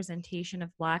overrepresentation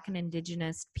of Black and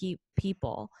Indigenous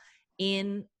people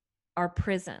in our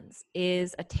prisons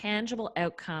is a tangible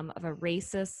outcome of a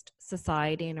racist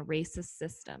society and a racist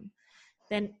system,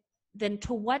 then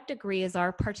to what degree is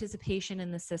our participation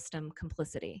in the system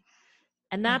complicity?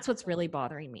 And that's what's really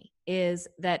bothering me, is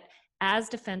that as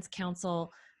defense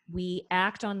counsel, we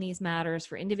act on these matters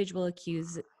for individual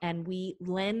accused, and we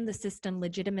lend the system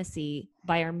legitimacy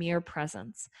by our mere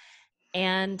presence.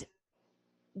 And,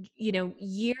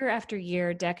 year after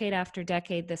year, decade after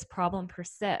decade, this problem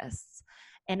persists,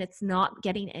 and it's not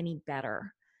getting any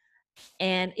better.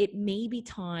 And it may be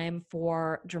time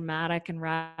for dramatic and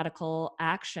radical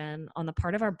action on the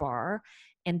part of our bar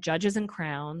and judges and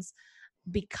crowns,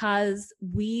 because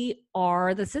we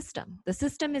are the system. The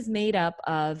system is made up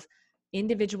of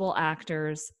individual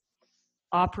actors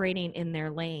operating in their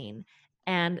lane.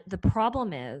 And the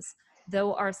problem is,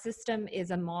 though our system is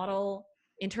a model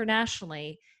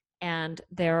internationally, and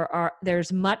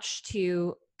there's much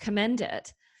to commend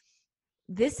it,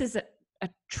 this is a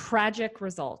tragic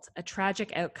result, a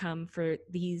tragic outcome for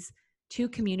these two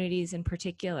communities in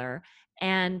particular.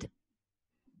 And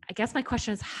I guess my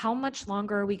question is, how much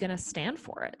longer are we going to stand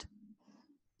for it?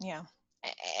 Yeah.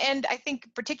 And I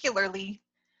think particularly,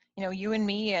 you and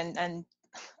me and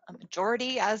a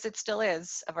majority, as it still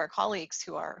is, of our colleagues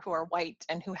who are white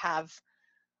and who have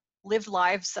lived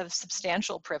lives of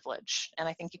substantial privilege. And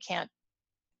I think you can't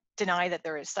deny that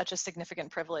there is such a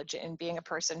significant privilege in being a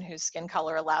person whose skin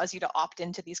color allows you to opt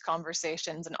into these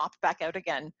conversations and opt back out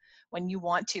again when you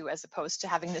want to, as opposed to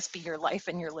having this be your life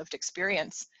and your lived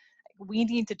experience. We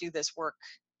need to do this work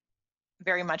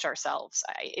very much ourselves.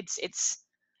 It's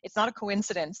not a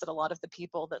coincidence that a lot of the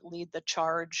people that lead the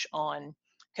charge on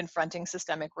confronting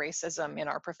systemic racism in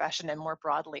our profession and more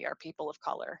broadly are people of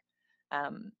color.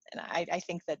 And I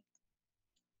think that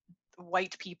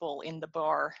white people in the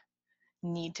bar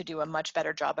need to do a much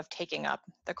better job of taking up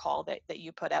the call that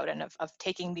you put out, and of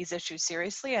taking these issues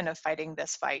seriously and of fighting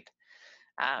this fight.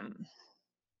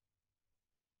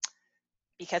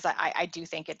 Because I do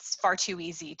think it's far too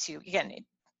easy to, again,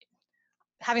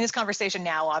 having this conversation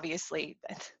now, obviously,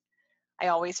 I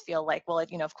always feel like, well,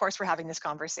 of course we're having this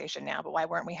conversation now, but why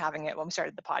weren't we having it when we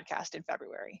started the podcast in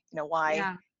February? Why?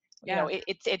 Yeah.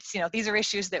 It's these are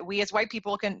issues that we as white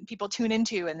people tune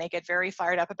into, and they get very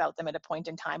fired up about them at a point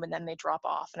in time, and then they drop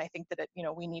off. And I think that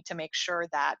we need to make sure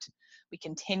that we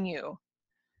continue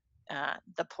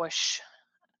the push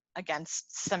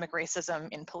against systemic racism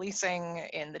in policing,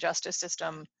 in the justice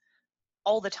system,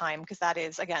 all the time, because that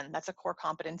is, again, that's a core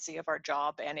competency of our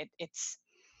job, and it's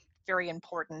very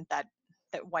important that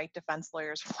white defense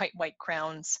lawyers, white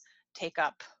crowns, take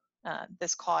up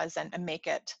this cause and make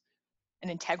it an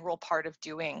integral part of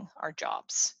doing our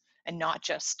jobs, and not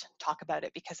just talk about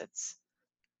it because it's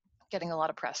getting a lot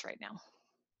of press right now.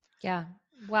 Yeah.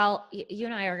 Well, you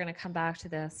and I are going to come back to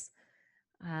this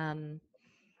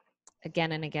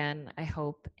again and again, I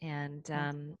hope. And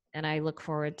I look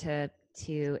forward to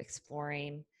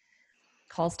exploring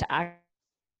calls to action,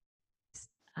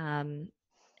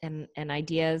 and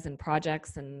ideas and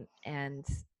projects, and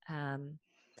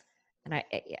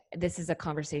this is a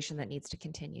conversation that needs to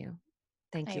continue.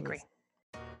 Thank you. I agree.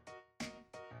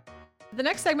 The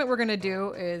next segment we're going to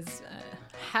do is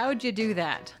how'd you do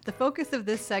that? The focus of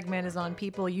this segment is on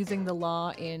people using the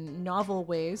law in novel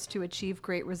ways to achieve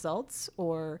great results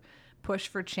or push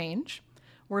for change.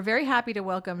 We're very happy to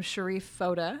welcome Sherif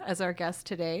Foda as our guest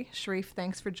today. Sherif,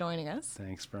 thanks for joining us.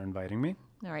 Thanks for inviting me.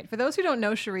 All right. For those who don't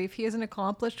know Sherif, he is an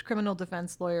accomplished criminal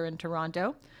defense lawyer in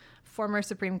Toronto, former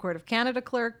Supreme Court of Canada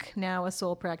clerk, now a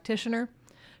sole practitioner.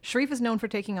 Sherif is known for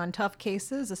taking on tough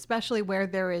cases, especially where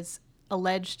there is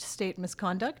alleged state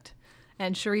misconduct.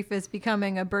 And Sherif is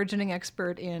becoming a burgeoning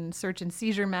expert in search and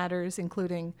seizure matters,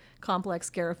 including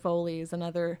complex Garofolies and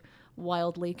other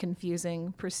wildly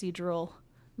confusing procedural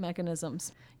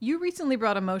mechanisms. You recently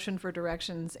brought a motion for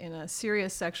directions in a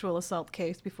serious sexual assault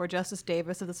case before Justice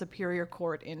Davis of the Superior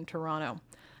Court in Toronto.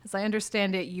 As I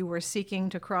understand it, you were seeking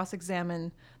to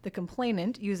cross-examine the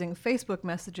complainant using Facebook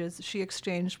messages she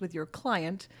exchanged with your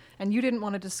client, and you didn't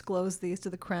want to disclose these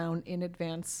to the Crown in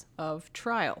advance of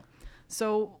trial.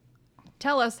 So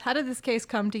tell us, how did this case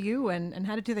come to you, and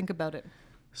how did you think about it?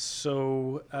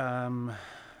 So,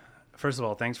 first of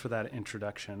all, thanks for that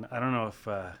introduction. I don't know if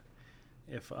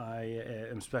I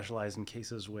am specialized in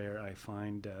cases where I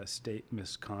find state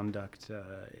misconduct.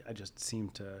 I just seem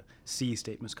to see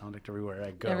state misconduct everywhere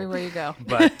I go. Everywhere you go.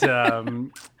 But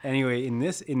anyway, in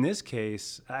this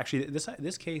case, actually,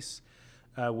 this case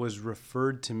was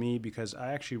referred to me because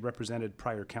I actually represented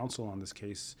prior counsel on this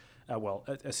case.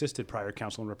 Assisted prior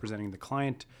counsel in representing the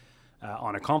client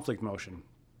on a conflict motion.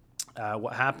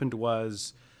 What happened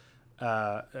was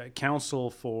counsel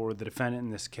for the defendant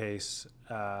in this case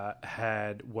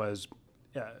was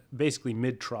basically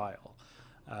mid-trial,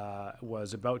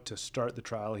 was about to start the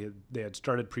trial. They had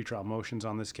started pretrial motions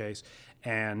on this case,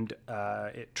 and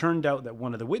it turned out that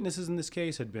one of the witnesses in this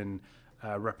case had been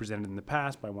represented in the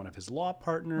past by one of his law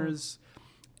partners,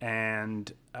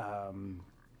 and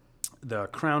the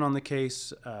Crown on the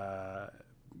case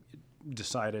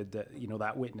decided that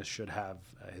that witness should have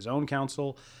his own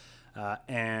counsel,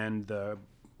 and the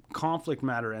conflict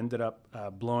matter ended up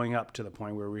blowing up to the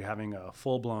point where we were having a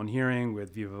full-blown hearing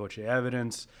with viva voce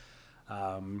evidence,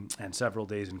 and several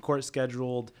days in court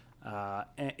scheduled.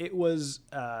 And it was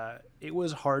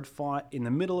hard fought. In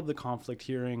the middle of the conflict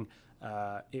hearing,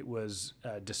 it was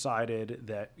decided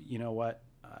that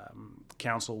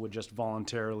counsel would just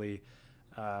voluntarily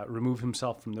remove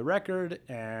himself from the record,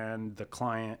 and the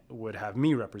client would have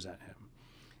me represent him.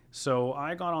 So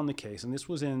I got on the case, and this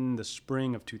was in the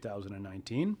spring of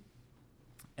 2019.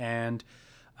 And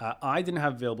I didn't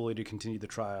have availability to continue the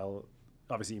trial,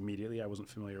 obviously immediately. I wasn't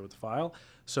familiar with the file.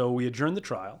 So we adjourned the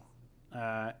trial,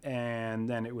 and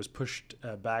then it was pushed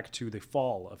back to the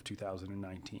fall of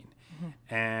 2019.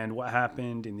 And what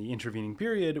happened in the intervening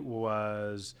period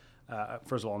was,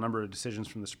 first of all, a number of decisions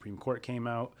from the Supreme Court came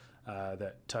out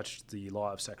that touched the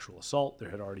law of sexual assault. There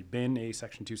had already been a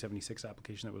Section 276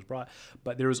 application that was brought,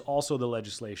 but there was also the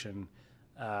legislation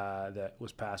that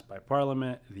was passed by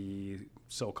Parliament, the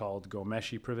so-called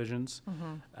Gomeshi provisions.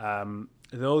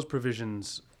 Those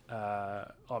provisions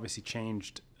obviously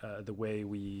changed the way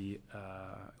we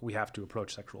have to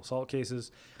approach sexual assault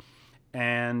cases.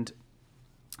 And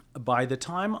by the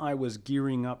time I was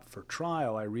gearing up for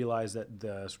trial, I realized that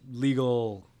the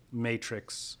legal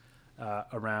matrix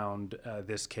around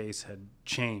this case had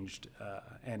changed,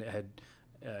 and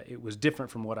it was different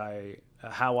from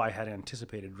how I had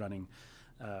anticipated running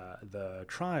the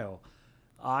trial.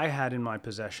 I had in my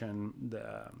possession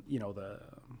the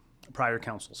prior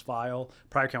counsel's file.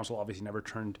 Prior counsel obviously never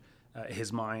turned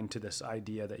his mind to this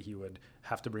idea that he would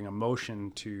have to bring a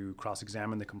motion to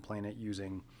cross-examine the complainant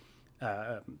using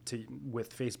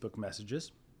with Facebook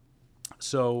messages.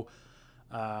 So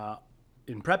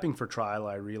in prepping for trial,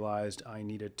 I realized I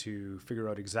needed to figure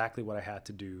out exactly what I had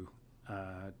to do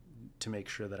to make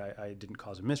sure that I didn't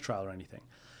cause a mistrial or anything.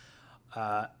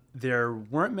 There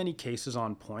weren't many cases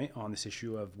on point on this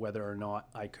issue of whether or not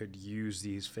I could use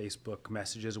these Facebook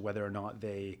messages, whether or not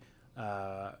they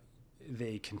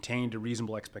contained a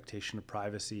reasonable expectation of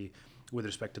privacy with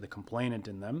respect to the complainant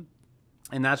in them.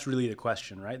 And that's really the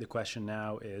question, right? The question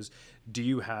now is, do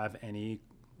you have any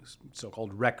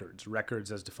so-called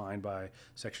records as defined by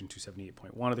Section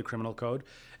 278.1 of the Criminal Code?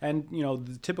 And,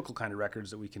 the typical kind of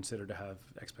records that we consider to have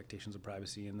expectations of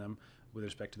privacy in them with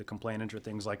respect to the complainant are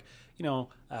things like,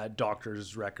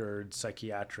 doctor's records,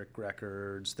 psychiatric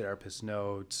records, therapist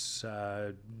notes,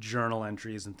 journal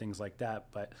entries, and things like that.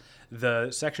 But the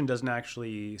section doesn't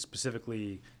actually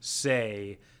specifically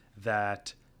say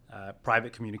that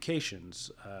private communications,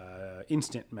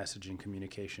 instant messaging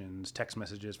communications, text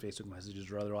messages, Facebook messages,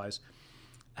 or otherwise,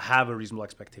 have a reasonable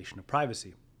expectation of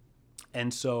privacy.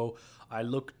 And so I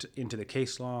looked into the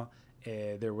case law.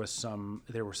 There were some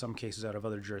cases out of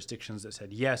other jurisdictions that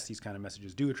said, yes, these kind of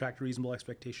messages do attract a reasonable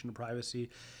expectation of privacy.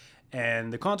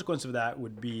 And the consequence of that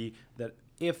would be that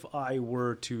if I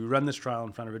were to run this trial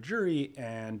in front of a jury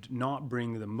and not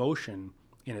bring the motion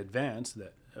in advance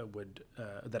that I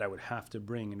would have to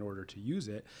bring in order to use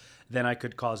it, then I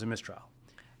could cause a mistrial.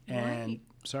 And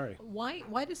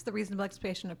why does the reasonable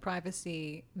expectation of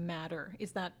privacy matter?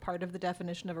 Is that part of the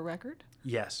definition of a record?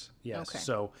 Yes. Okay.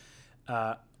 So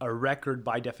a record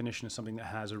by definition is something that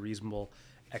has a reasonable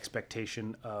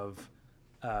expectation of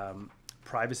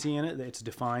privacy in it. It's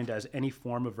defined as any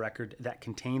form of record that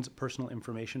contains personal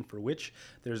information for which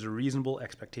there's a reasonable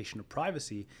expectation of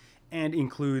privacy, and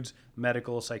includes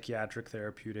medical, psychiatric,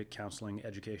 therapeutic, counseling,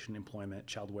 education, employment,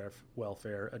 child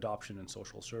welfare, adoption, and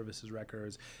social services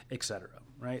records, etc.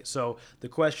 Right? So the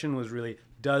question was really,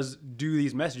 do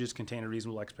these messages contain a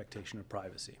reasonable expectation of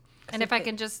privacy? And if I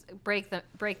can just break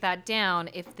that down,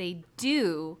 if they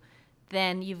do,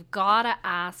 then you've got to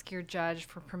ask your judge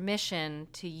for permission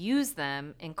to use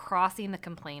them in crossing the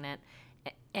complainant.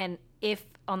 And if,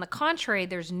 on the contrary,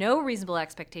 there's no reasonable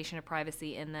expectation of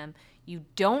privacy in them, you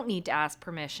don't need to ask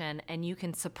permission, and you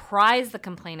can surprise the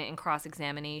complainant in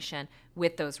cross-examination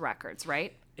with those records,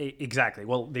 right? Exactly.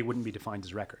 Well, they wouldn't be defined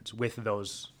as records with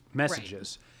those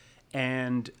messages.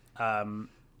 Right.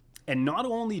 And not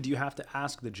only do you have to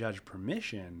ask the judge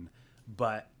permission,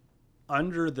 but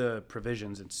under the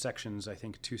provisions in sections, I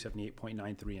think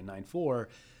 278.93 and 94,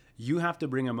 you have to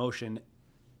bring a motion.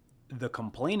 The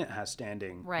complainant has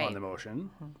standing on the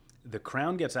motion. Mm-hmm. The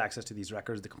Crown gets access to these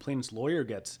records. The complainant's lawyer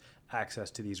gets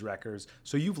access to these records.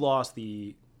 So you've lost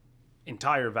the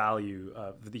entire value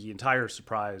of the entire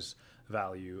surprise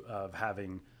value of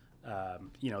having,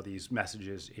 these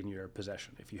messages in your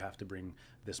possession if you have to bring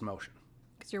this motion.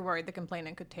 Because you're worried the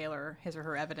complainant could tailor his or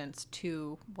her evidence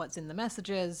to what's in the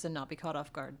messages and not be caught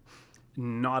off guard.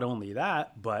 Not only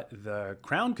that, but the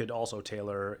Crown could also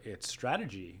tailor its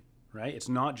strategy, right? It's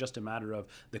not just a matter of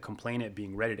the complainant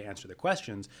being ready to answer the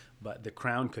questions, but the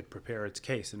Crown could prepare its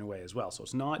case in a way as well. So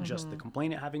it's not just the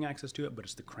complainant having access to it, but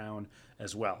it's the Crown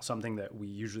as well, something that we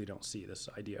usually don't see, this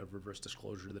idea of reverse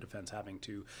disclosure, the defense having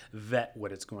to vet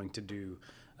what it's going to do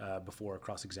before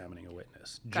cross-examining a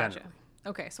witness, generally. Gotcha.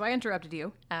 Okay, so I interrupted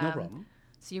you. No problem.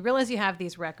 So you realize you have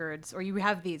these records, or you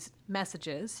have these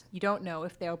messages. You don't know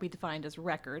if they'll be defined as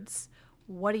records.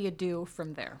 What do you do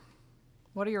from there?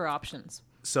 What are your options?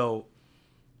 So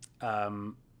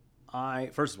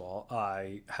first of all,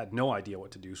 I had no idea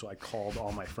what to do, so I called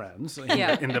all my friends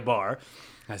Yeah. in the bar.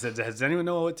 I said, "Does anyone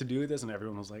know what to do with this?" And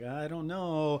everyone was like, "I don't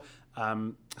know."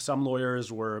 Some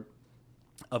lawyers were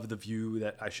of the view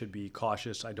that I should be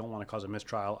cautious. I don't want to cause a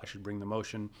mistrial. I should bring the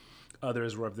motion.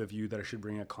 Others were of the view that I should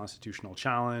bring a constitutional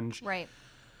challenge Right.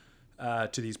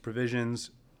 to these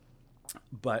provisions.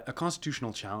 But a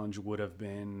constitutional challenge would have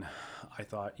been, I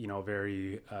thought,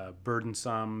 very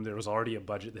burdensome. There was already a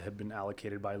budget that had been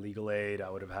allocated by legal aid. I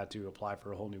would have had to apply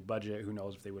for a whole new budget. Who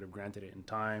knows if they would have granted it in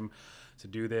time to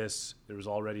do this. There was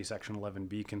already Section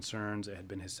 11B concerns. It had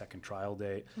been his second trial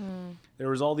date. There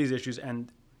was all these issues.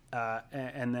 And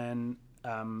then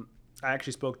I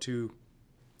actually spoke to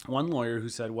one lawyer who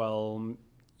said, well,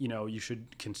 you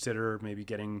should consider maybe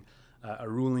getting a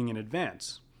ruling in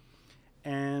advance.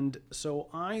 And so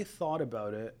I thought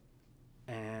about it,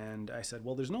 and I said,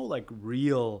 well, there's no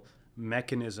real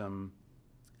mechanism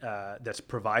that's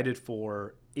provided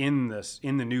for in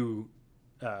the new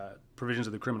provisions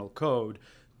of the criminal code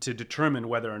to determine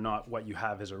whether or not what you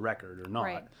have is a record or not.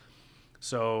 Right.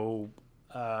 So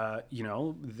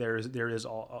there is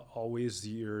always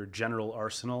your general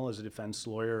arsenal as a defense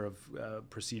lawyer of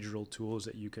procedural tools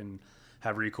that you can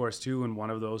have recourse to, and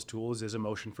one of those tools is a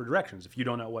motion for directions. If you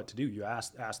don't know what to do, you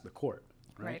ask the court,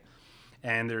 right?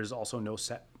 And there's also no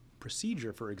set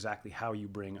procedure for exactly how you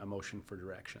bring a motion for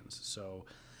directions. So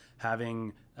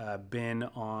having been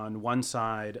on one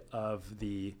side of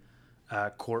the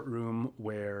courtroom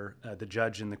where the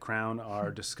judge and the Crown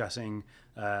are discussing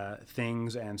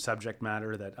things and subject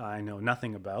matter that I know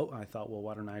nothing about, I thought, well,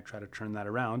 why don't I try to turn that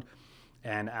around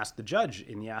and ask the judge,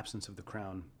 in the absence of the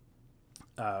Crown,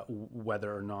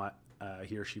 whether or not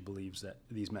he or she believes that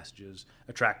these messages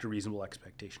attract a reasonable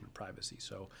expectation of privacy.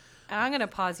 So, and I'm going to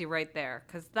pause you right there,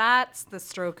 because that's the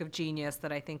stroke of genius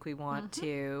that I think we want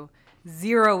to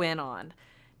zero in on.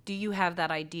 Do you have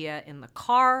that idea in the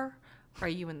car? Are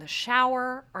you in the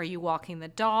shower? Are you walking the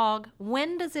dog?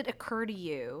 When does it occur to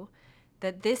you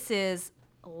that this is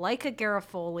like a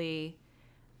Garofoli?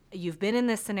 You've been in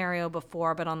this scenario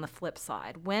before, but on the flip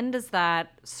side. When does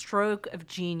that stroke of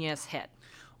genius hit?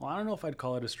 Well, I don't know if I'd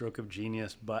call it a stroke of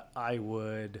genius, but I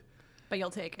would. But you'll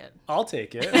take it. I'll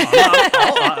take it.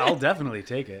 I'll definitely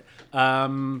take it.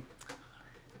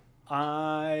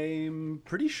 I'm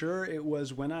pretty sure it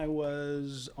was when I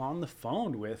was on the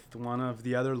phone with one of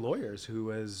the other lawyers who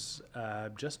was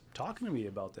just talking to me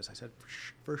about this. I said,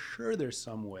 for sure there's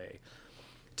some way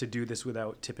to do this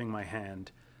without tipping my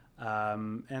hand.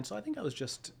 And so I think I was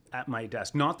just at my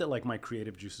desk. Not that my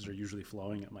creative juices are usually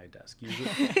flowing at my desk.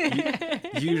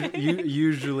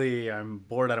 Usually I'm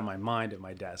bored out of my mind at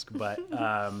my desk. But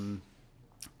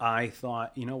I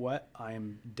thought, you know what? I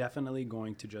am definitely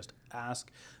going to just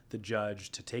ask the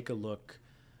judge to take a look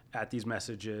at these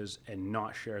messages and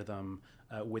not share them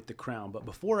with the Crown. But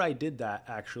before I did that,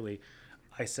 actually,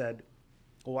 I said,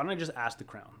 well, why don't I just ask the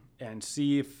Crown and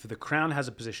see if the Crown has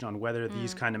a position on whether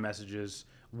these kind of messages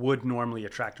would normally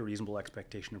attract a reasonable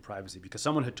expectation of privacy. Because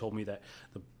someone had told me that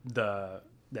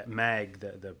that MAG,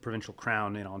 the provincial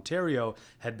Crown in Ontario,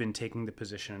 had been taking the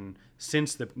position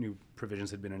since the new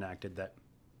provisions had been enacted that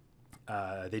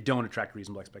they don't attract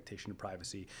reasonable expectation of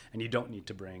privacy, and you don't need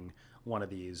to bring one of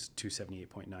these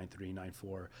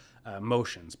 278.9394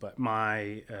 motions. But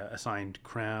my assigned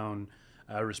Crown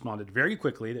responded very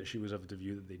quickly that she was of the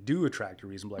view that they do attract a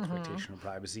reasonable expectation of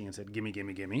privacy, and said, gimme,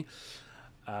 gimme, gimme.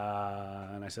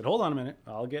 And I said, hold on a minute,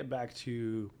 I'll get back to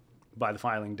you by the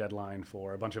filing deadline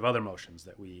for a bunch of other motions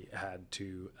that we had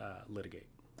to litigate.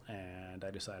 And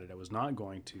I decided I was not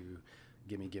going to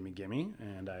gimme, gimme, gimme,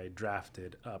 and I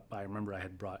drafted up, I remember I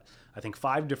had brought, I think,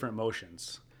 5 different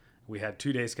motions. We had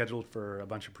 2 days scheduled for a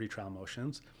bunch of pretrial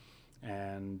motions,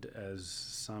 and as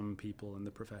some people in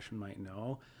the profession might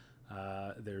know,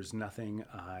 there's nothing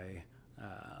I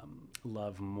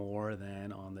love more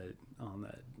than on the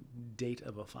date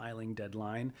of a filing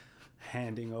deadline,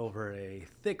 handing over a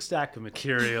thick stack of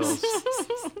materials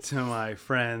to my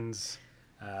friends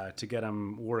to get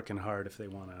them working hard if they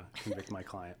want to convict my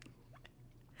client.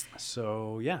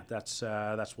 So yeah, that's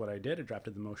what I did. I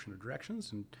drafted the motion of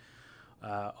directions, and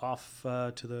off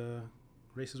to the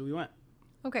races we went.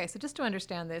 Okay, so just to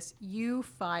understand this, you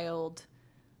filed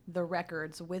the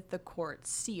records with the court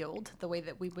sealed, the way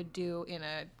that we would do in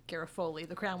a Garofoli,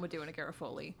 the Crown would do in a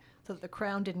Garofoli, so that the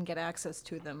Crown didn't get access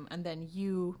to them, and then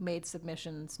you made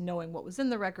submissions knowing what was in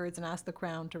the records and asked the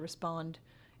Crown to respond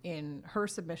in her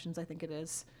submissions, I think it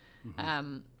is,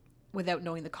 without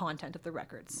knowing the content of the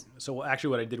records. So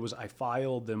actually what I did was I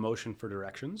filed the motion for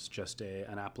directions, just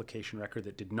an application record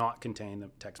that did not contain the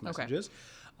text messages.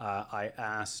 I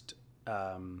asked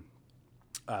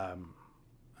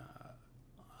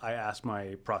I asked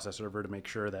my process server to make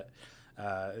sure that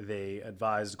they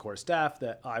advised the court staff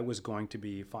that I was going to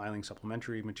be filing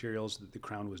supplementary materials that the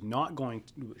Crown was not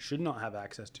should not have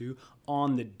access to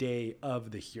on the day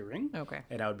of the hearing. Okay.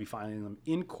 And I would be filing them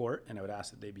in court, and I would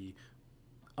ask that they be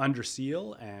under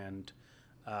seal, and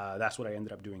that's what I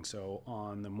ended up doing so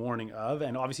on the morning of.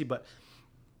 And obviously, but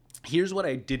here's what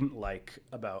I didn't like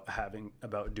about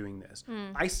doing this.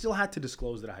 I still had to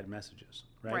disclose that I had messages,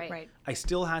 right? Right. I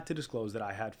still had to disclose that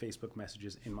I had Facebook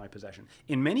messages in my possession.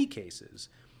 In many cases,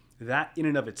 that in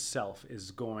and of itself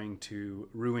is going to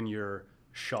ruin your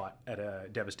shot at a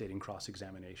devastating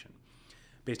cross-examination.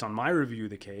 Based on my review of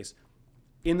the case,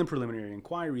 in the preliminary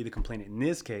inquiry, the complainant in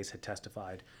this case had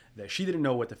testified that she didn't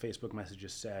know what the Facebook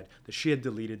messages said, that she had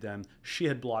deleted them, she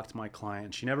had blocked my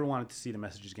client, she never wanted to see the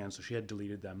messages again, so she had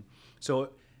deleted them. So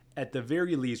at the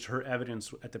very least, her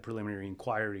evidence at the preliminary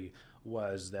inquiry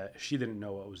was that she didn't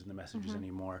know what was in the messages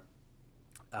anymore,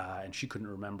 and she couldn't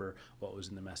remember what was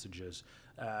in the messages.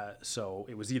 So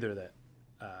it was either that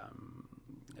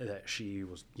that she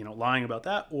was, lying about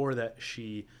that, or that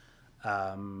she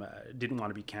didn't want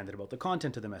to be candid about the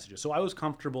content of the messages. So I was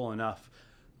comfortable enough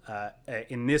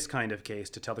in this kind of case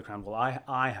to tell the Crown, well,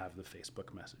 I have the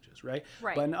Facebook messages, right?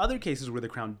 Right. But in other cases where the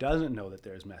Crown doesn't know that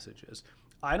there's messages,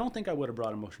 I don't think I would have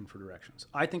brought a motion for directions.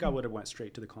 I think I would have went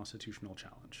straight to the constitutional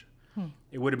challenge.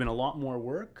 It would have been a lot more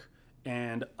work.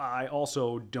 And I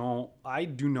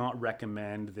do not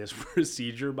recommend this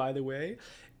procedure, by the way,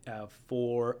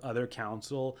 for other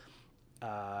counsel,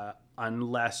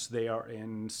 unless they are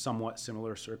in somewhat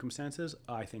similar circumstances.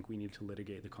 I think we need to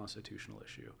litigate the constitutional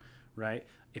issue, right?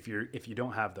 If you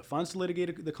don't have the funds to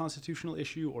litigate the constitutional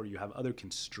issue, or you have other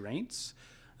constraints,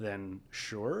 then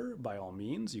sure, by all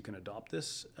means, you can adopt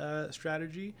this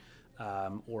strategy.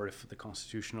 Or if the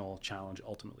constitutional challenge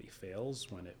ultimately fails,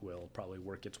 when it will probably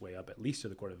work its way up at least to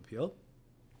the Court of Appeal,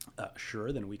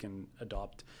 sure, then we can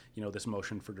adopt, this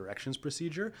motion for directions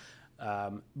procedure.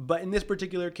 But in this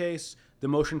particular case, the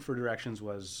motion for directions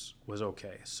was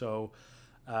okay. So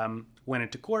went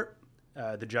into court.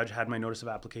 The judge had my notice of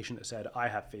application that said, I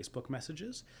have Facebook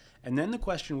messages. And then the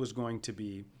question was going to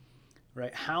be,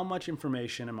 right, how much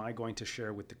information am I going to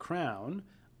share with the Crown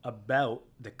about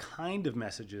the kind of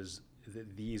messages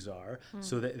that these are,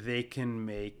 so that they can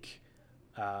make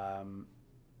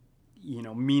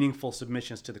meaningful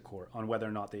submissions to the court on whether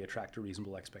or not they attract a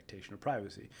reasonable expectation of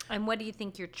privacy. And what do you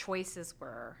think your choices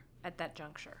were at that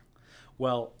juncture?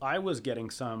 Well, I was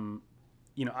getting some,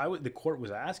 the court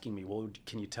was asking me, well,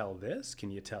 can you tell this?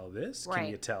 Can you tell this? Can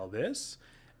you tell this?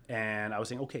 And I was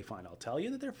saying, okay, fine. I'll tell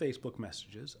you that they're Facebook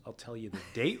messages. I'll tell you the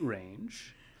date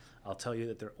range. I'll tell you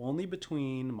that they're only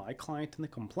between my client and the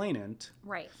complainant.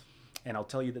 Right. And I'll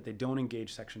tell you that they don't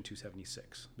engage Section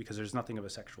 276 because there's nothing of a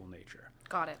sexual nature.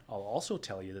 Got it. I'll also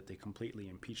tell you that they completely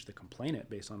impeached the complainant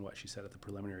based on what she said at the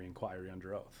preliminary inquiry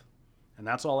under oath. And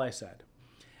that's all I said.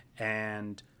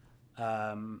 And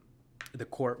the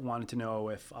court wanted to know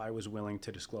if I was willing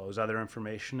to disclose other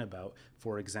information about,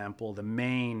 for example, the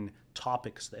main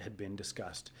topics that had been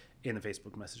discussed in the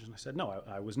Facebook messages. And I said, no,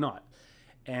 I was not.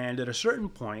 And at a certain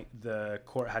point, the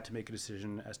court had to make a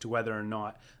decision as to whether or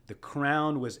not the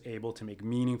Crown was able to make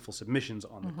meaningful submissions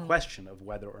on the question of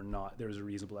whether or not there was a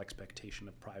reasonable expectation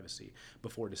of privacy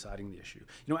before deciding the issue.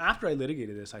 After I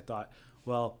litigated this, I thought,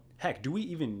 well, heck, do we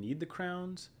even need the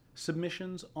Crown's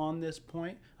submissions on this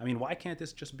point? I mean, why can't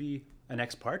this just be an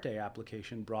ex parte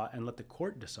application brought and let the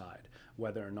court decide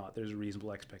whether or not there's a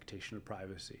reasonable expectation of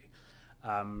privacy?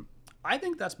 I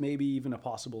think that's maybe even a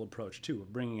possible approach too,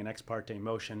 of bringing an ex parte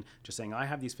motion, just saying, I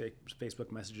have these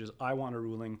Facebook messages, I want a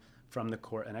ruling from the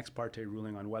court, an ex parte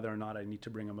ruling on whether or not I need to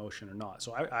bring a motion or not.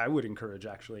 So I would encourage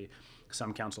actually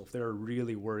some counsel, if they're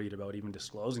really worried about even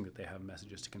disclosing that they have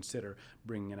messages, to consider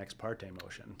bringing an ex parte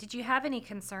motion. Did you have any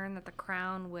concern that the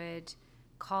Crown would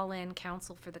call in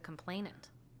counsel for the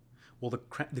complainant? Well,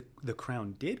 the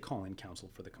Crown did call in counsel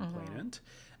for the complainant.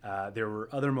 There were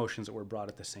other motions that were brought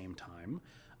at the same time.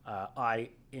 I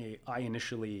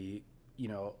initially,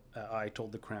 I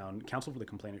told the Crown, counsel for the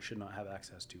complainant should not have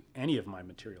access to any of my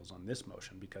materials on this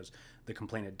motion because the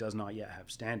complainant does not yet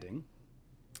have standing.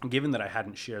 Given that I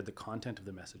hadn't shared the content of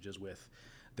the messages with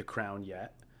the Crown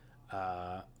yet,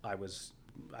 I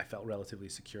felt relatively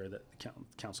secure that the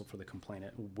counsel for the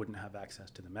complainant wouldn't have access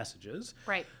to the messages.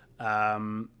 Right.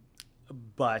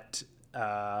 But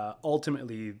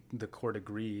ultimately, the court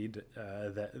agreed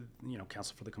that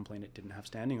counsel for the complainant didn't have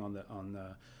standing on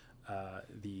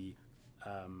the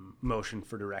motion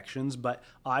for directions. But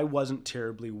I wasn't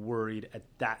terribly worried at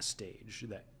that stage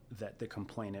that the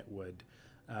complainant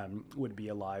would be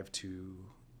alive to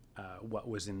what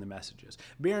was in the messages.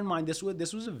 Bear in mind, this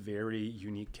was a very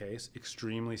unique case,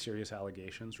 extremely serious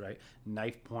allegations, right?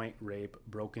 Knife point, rape,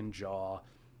 broken jaw,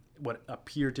 what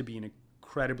appeared to be an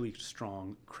incredibly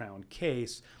strong Crown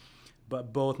case,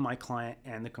 but both my client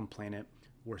and the complainant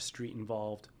were street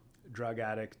involved, drug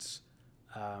addicts,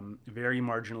 very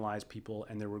marginalized people,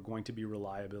 and there were going to be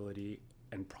reliability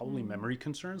and probably memory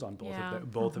concerns on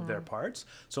both of their parts.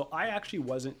 So I actually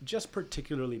wasn't, just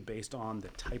particularly based on the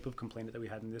type of complainant that we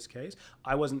had in this case,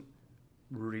 I wasn't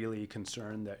really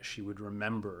concerned that she would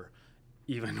remember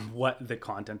even what the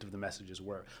content of the messages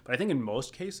were. But I think in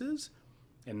most cases,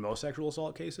 in most sexual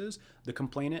assault cases, the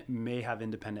complainant may have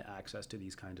independent access to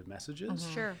these kinds of messages.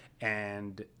 Sure.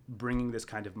 And bringing this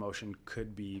kind of motion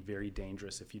could be very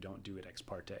dangerous if you don't do it ex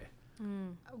parte.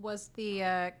 Was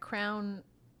the Crown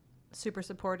super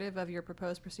supportive of your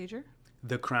proposed procedure?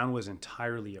 The Crown was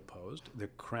entirely opposed. The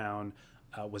Crown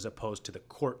was opposed to the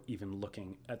court even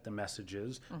looking at the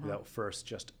messages without first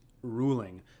just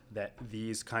ruling that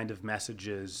these kind of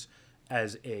messages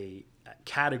as a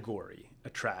category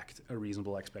attract a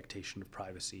reasonable expectation of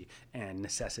privacy and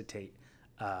necessitate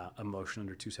a motion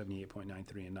under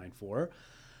 278.93 and 94.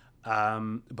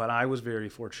 But I was very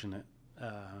fortunate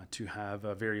to have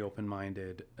a very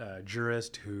open-minded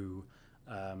jurist who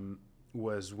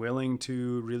was willing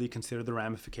to really consider the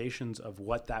ramifications of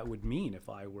what that would mean if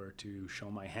I were to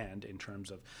show my hand in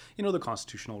terms of, the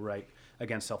constitutional right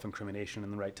against self-incrimination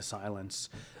and the right to silence.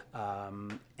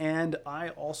 And I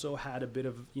also had a bit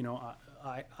of,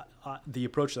 the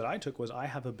approach that I took was I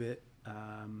have a bit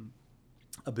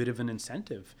of an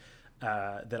incentive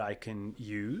that I can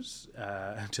use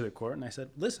to the court. And I said,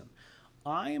 listen,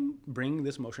 I am bringing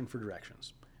this motion for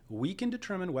directions. We can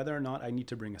determine whether or not I need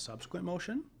to bring a subsequent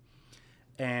motion.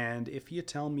 And if you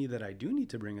tell me that I do need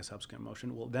to bring a subsequent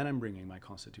motion, well, then I'm bringing my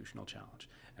constitutional challenge.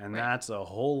 And that's a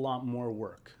whole lot more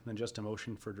work than just a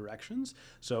motion for directions.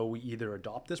 So we either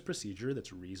adopt this procedure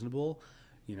that's reasonable,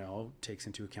 takes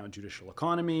into account judicial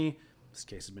economy. This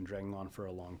case has been dragging on for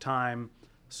a long time.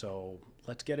 So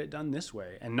let's get it done this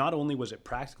way. And not only was it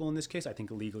practical in this case, I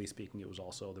think legally speaking, it was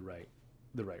also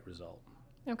the right result.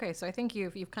 Okay, so I think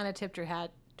you've kind of tipped your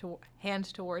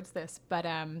hand towards this, but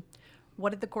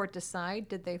what did the court decide?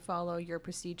 Did they follow your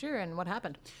procedure, and what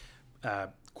happened?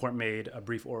 Court made a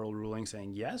brief oral ruling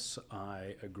saying, yes,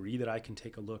 I agree that I can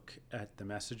take a look at the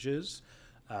messages.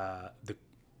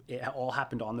 It all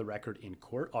happened on the record in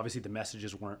court. Obviously, the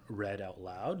messages weren't read out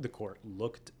loud. The court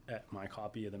looked at my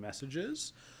copy of the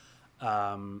messages,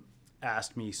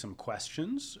 asked me some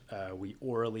questions. We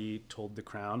orally told the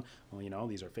Crown, well,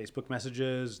 these are Facebook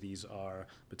messages. These are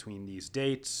between these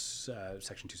dates.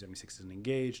 Section 276 isn't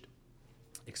engaged,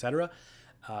 etc.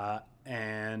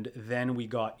 And then we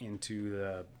got into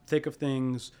the thick of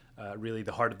things. Really,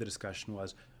 the heart of the discussion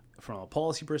was from a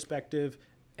policy perspective.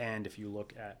 And if you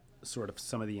look at sort of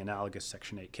some of the analogous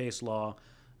Section 8 case law,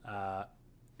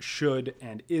 should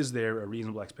and is there a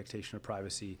reasonable expectation of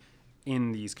privacy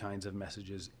in these kinds of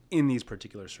messages in these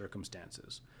particular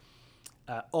circumstances?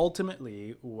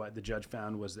 Ultimately, what the judge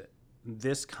found was that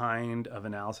this kind of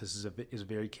analysis is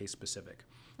very case specific.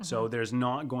 So there's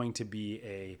not going to be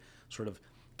a sort of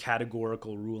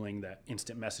categorical ruling that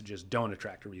instant messages don't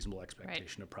attract a reasonable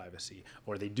expectation of privacy,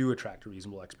 or they do attract a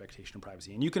reasonable expectation of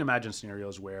privacy. And you can imagine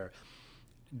scenarios where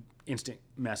instant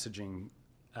messages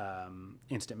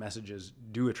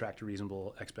do attract a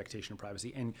reasonable expectation of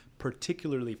privacy, and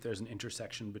particularly if there's an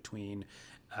intersection between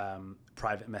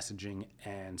private messaging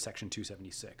and Section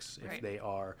 276, if they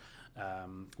are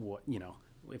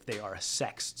if they are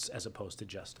sexts as opposed to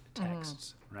just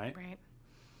texts, right? Right.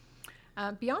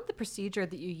 Beyond the procedure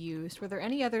that you used, were there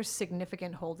any other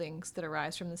significant holdings that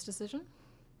arise from this decision?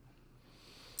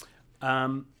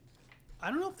 I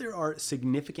don't know if there are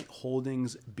significant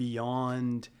holdings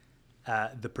beyond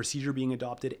the procedure being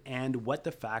adopted and what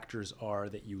the factors are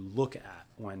that you look at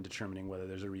when determining whether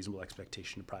there's a reasonable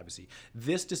expectation of privacy.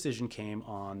 This decision came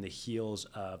on the heels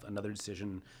of another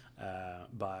decision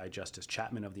by Justice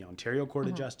Chapman of the Ontario Court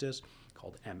of Justice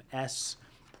called MS,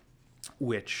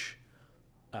 which,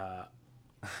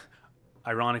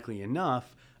 ironically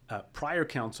enough, prior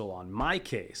counsel on my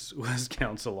case was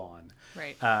counsel on.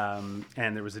 Right.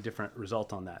 And there was a different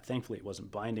result on that. Thankfully, it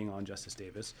wasn't binding on Justice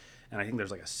Davis. And I think there's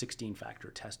like a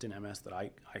 16-factor test in MS that I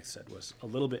said was a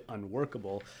little bit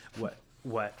unworkable.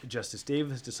 What Justice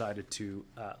Davis decided to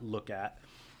look at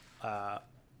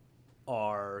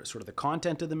are sort of the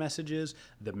content of the messages,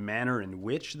 the manner in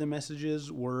which the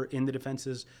messages were in the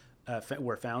defense's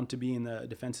were found to be in the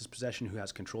defense's possession, who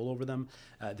has control over them,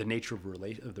 the nature of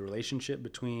the relationship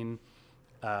between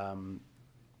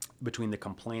between the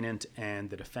complainant and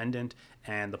the defendant,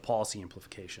 and the policy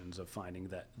implications of finding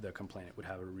that the complainant would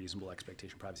have a reasonable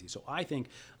expectation of privacy. So I think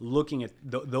looking at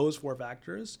those four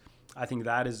factors, I think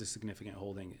that is a significant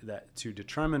holding, that to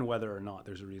determine whether or not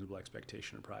there's a reasonable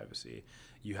expectation of privacy,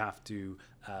 you have to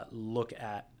look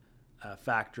at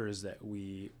factors that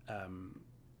we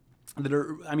that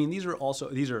are, I mean, these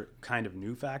are kind of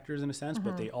new factors in a sense,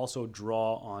 but they also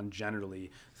draw on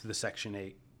generally the Section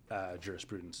 8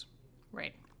 jurisprudence.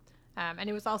 Right. And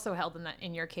it was also held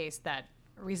in your case that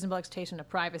reasonable expectation of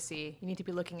privacy, you need to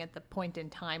be looking at the point in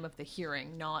time of the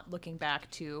hearing, not looking back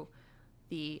to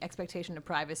the expectation of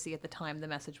privacy at the time the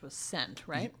message was sent,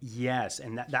 right? Yes,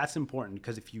 and that's important,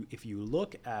 because if you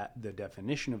look at the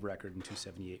definition of record in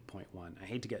 278.1, I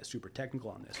hate to get super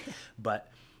technical on this, but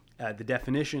the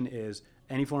definition is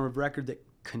any form of record that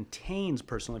contains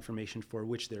personal information for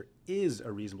which there is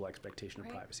a reasonable expectation of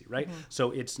privacy, right? So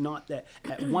it's not that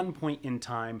at one point in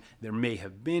time there may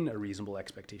have been a reasonable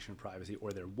expectation of privacy,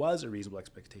 or there was a reasonable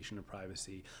expectation of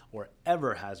privacy, or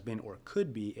ever has been or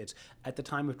could be. It's at the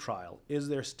time of trial, is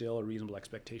there still a reasonable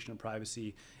expectation of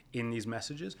privacy in these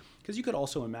messages? Because you could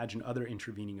also imagine other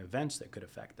intervening events that could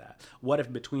affect that. What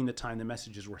if between the time the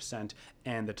messages were sent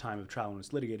and the time of trial when it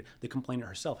was litigated, the complainant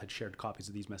herself had shared copies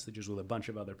of these messages with a bunch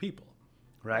of other people?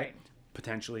 Right?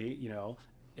 Potentially,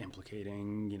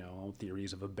 implicating,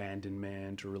 theories of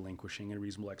abandonment or relinquishing a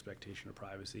reasonable expectation of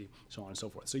privacy, so on and so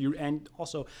forth. So and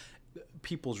also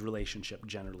people's relationship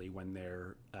generally when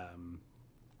they're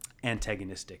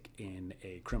antagonistic in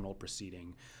a criminal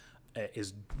proceeding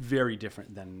is very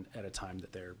different than at a time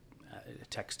that they're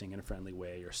texting in a friendly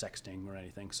way or sexting or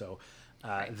anything. So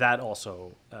that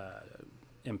also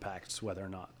impacts whether or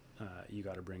not you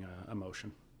got to bring a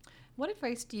motion. What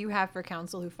advice do you have for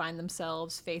counsel who find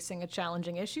themselves facing a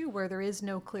challenging issue where there is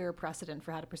no clear precedent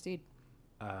for how to proceed?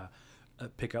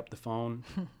 Pick up the phone,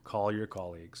 call your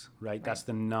colleagues, right? That's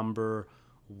the number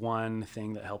one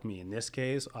thing that helped me. In this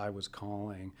case, I was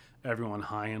calling everyone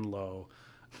high and low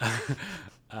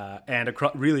and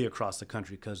really across the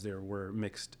country, because there were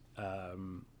mixed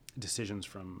decisions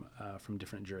from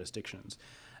different jurisdictions.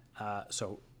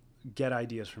 So get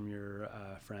ideas from your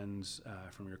friends,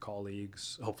 from your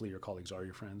colleagues. Hopefully your colleagues are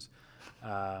your friends.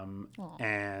 And,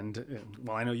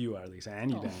 well, I know you are, Lisa, and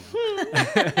you,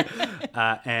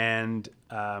 Danielle.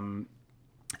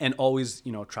 And always,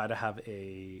 try to have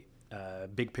a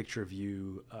big picture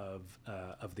view of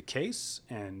the case.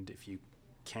 And if you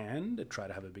can, try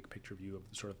to have a big picture view of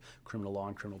the sort of criminal law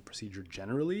and criminal procedure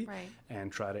generally,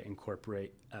 and try to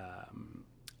incorporate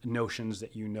notions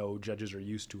that judges are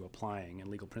used to applying,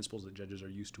 and legal principles that judges are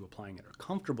used to applying and are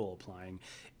comfortable applying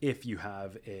if you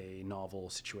have a novel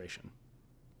situation.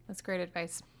 That's great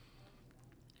advice.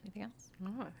 Anything else? No,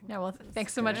 I think No, well,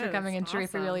 thanks so much for coming in,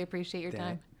 Sherif. We really appreciate your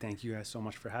time. Thank you guys so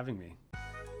much for having me.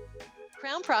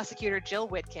 Crown Prosecutor Jill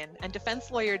Witkin and defense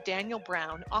lawyer Daniel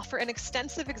Brown offer an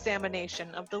extensive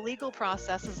examination of the legal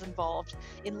processes involved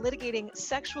in litigating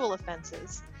sexual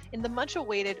offenses in the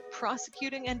much-awaited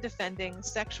Prosecuting and Defending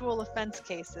Sexual Offense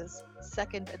Cases,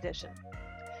 2nd edition.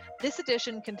 This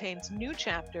edition contains new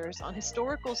chapters on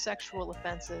historical sexual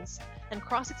offenses and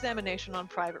cross-examination on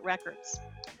private records.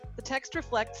 The text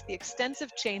reflects the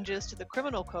extensive changes to the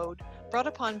criminal code brought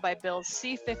upon by Bills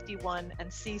C-51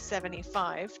 and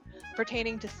C-75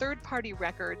 pertaining to third-party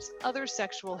records, other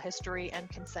sexual history, and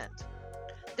consent.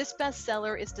 This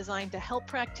bestseller is designed to help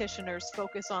practitioners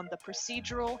focus on the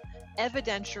procedural,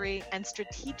 evidentiary, and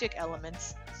strategic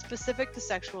elements specific to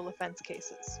sexual offense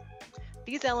cases.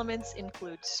 These elements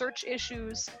include search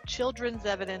issues, children's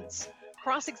evidence,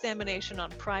 cross-examination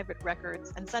on private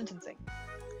records, and sentencing.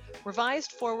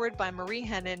 Revised forward by Marie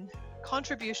Hennon,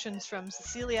 contributions from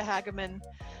Cecilia Hageman,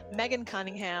 Megan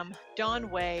Cunningham, Dawn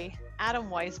Way, Adam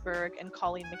Weisberg, and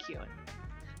Colleen McEwen.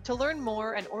 To learn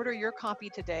more and order your copy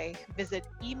today, visit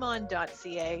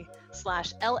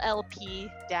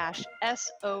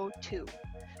emond.ca/LLP-SO2.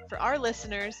 For our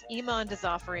listeners, Emond is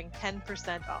offering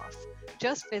 10% off.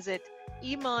 Just visit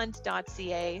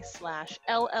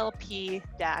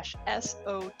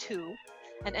emond.ca/LLP-SO2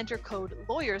 and enter code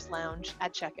LAWYERSLOUNGE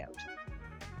at checkout.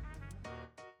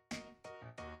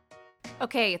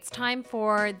 Okay, it's time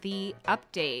for the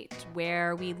update,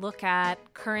 where we look at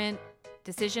current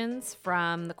decisions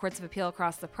from the courts of appeal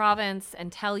across the province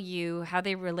and tell you how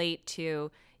they relate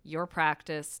to your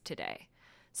practice today.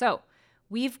 So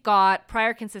we've got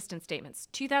prior consistent statements.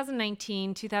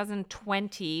 2019,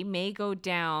 2020 may go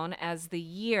down as the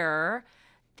year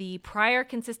the prior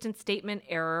consistent statement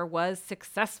error was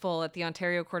successful at the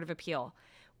Ontario Court of Appeal.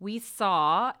 We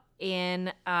saw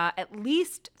in at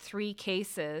least 3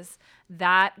 cases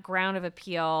that ground of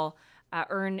appeal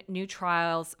earn new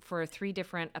trials for 3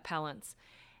 different appellants.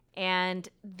 And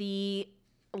the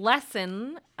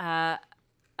lesson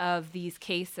of these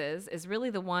cases is really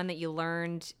the one that you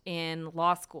learned in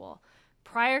law school.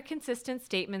 Prior consistent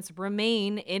statements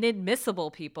remain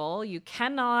inadmissible, people. You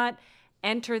cannot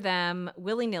enter them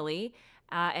willy-nilly,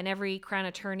 and every Crown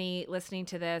attorney listening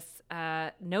to this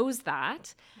knows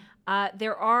that.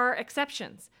 There are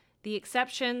exceptions. The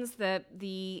exceptions,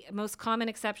 the most common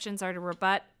exceptions are to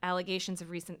rebut allegations of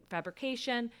recent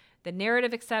fabrication, the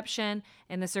narrative exception,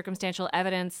 and the circumstantial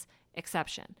evidence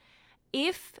exception.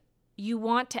 If you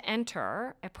want to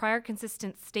enter a prior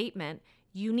consistent statement,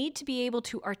 you need to be able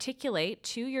to articulate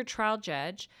to your trial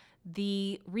judge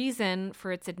the reason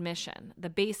for its admission, the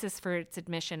basis for its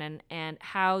admission, and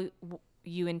how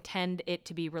you intend it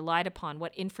to be relied upon,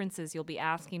 what inferences you'll be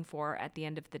asking for at the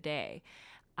end of the day.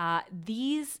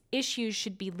 These issues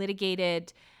should be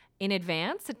litigated in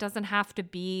advance. It doesn't have to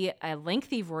be a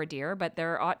lengthy voir dire, but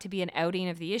there ought to be an outing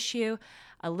of the issue,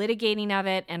 a litigating of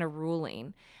it, and a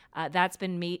ruling. That's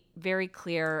been made very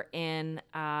clear in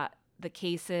the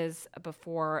cases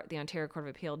before the Ontario Court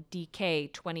of Appeal,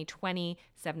 DK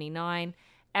 2020-79,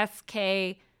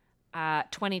 SK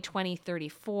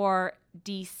 2020-34,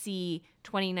 DC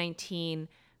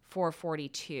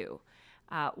 2019-442,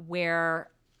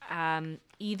 where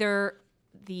either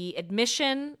the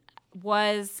admission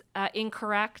was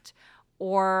incorrect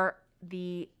or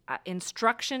the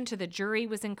instruction to the jury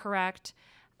was incorrect,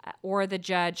 or the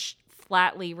judge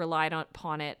flatly relied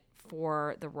upon it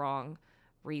for the wrong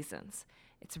reasons.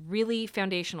 It's really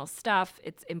foundational stuff.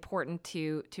 It's important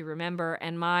to remember.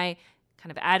 And my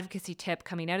kind of advocacy tip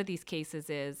coming out of these cases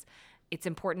is it's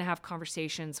important to have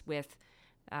conversations with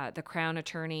the Crown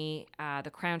attorney. The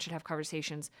Crown should have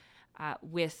conversations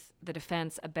with the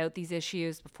defense about these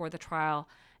issues before the trial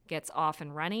gets off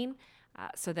and running,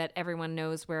 so that everyone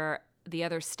knows where the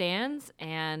other stands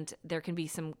and there can be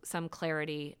some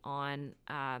clarity on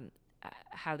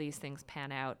how these things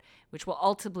pan out, which will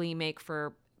ultimately make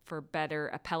for better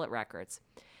appellate records.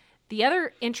 The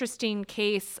other interesting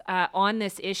case on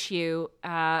this issue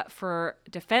for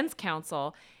defense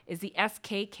counsel is the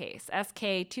SK case,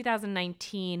 SK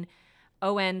 2019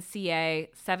 ONCA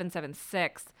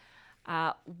 776,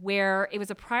 where it was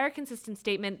a prior consistent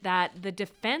statement that the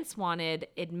defense wanted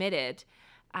admitted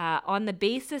on the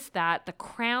basis that the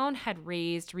Crown had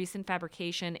raised recent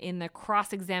fabrication in the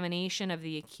cross-examination of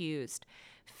the accused.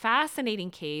 Fascinating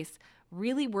case,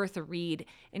 really worth a read.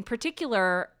 In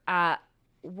particular,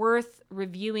 worth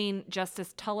reviewing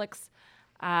Justice Tulloch's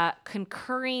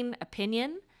concurring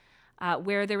opinion,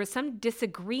 where there was some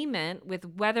disagreement with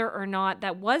whether or not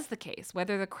that was the case,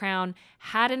 whether the Crown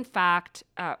had in fact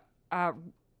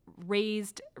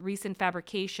raised recent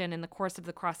fabrication in the course of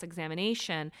the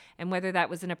cross-examination, and whether that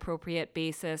was an appropriate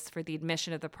basis for the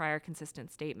admission of the prior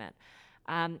consistent statement.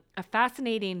 A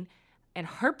fascinating and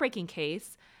heartbreaking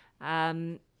case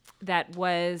that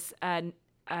was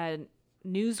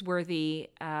newsworthy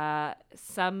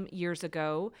some years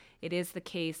ago. It is the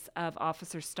case of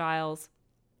Officer Stiles,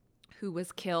 who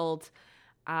was killed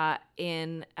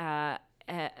in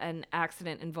an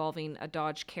accident involving a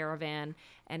Dodge Caravan,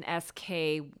 and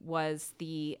SK was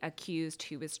the accused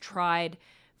who was tried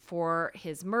for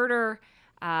his murder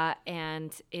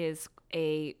and is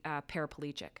a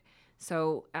paraplegic.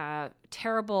 So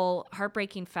terrible,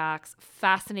 heartbreaking facts,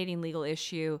 fascinating legal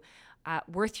issue,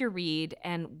 worth your read,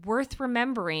 and worth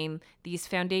remembering these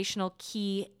foundational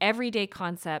key everyday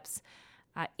concepts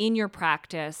in your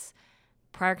practice.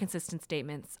 Prior consistent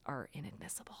statements are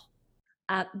inadmissible.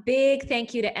 Big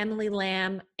thank you to Emily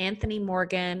Lamb, Anthony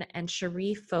Morgan, and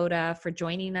Sherif Foda for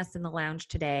joining us in the lounge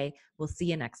today. We'll see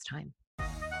you next time.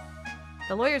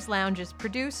 The Lawyers Lounge is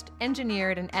produced,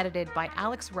 engineered, and edited by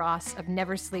Alex Ross of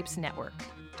Never Sleeps Network.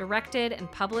 Directed and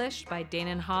published by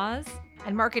Dana Hawes.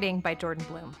 And marketing by Jordan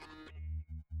Bloom.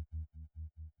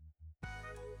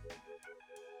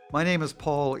 My name is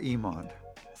Paul Emond.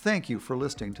 Thank you for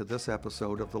listening to this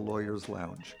episode of The Lawyers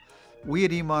Lounge. We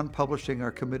at Emond Publishing are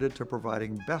committed to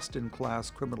providing best-in-class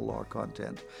criminal law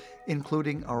content,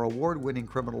 including our award-winning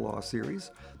criminal law series,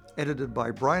 edited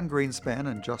by Brian Greenspan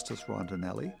and Justice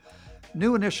Rondinelli,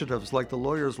 new initiatives like the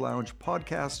Lawyers Lounge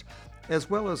podcast, as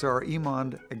well as our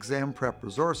Emond exam prep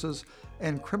resources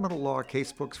and criminal law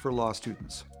casebooks for law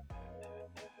students.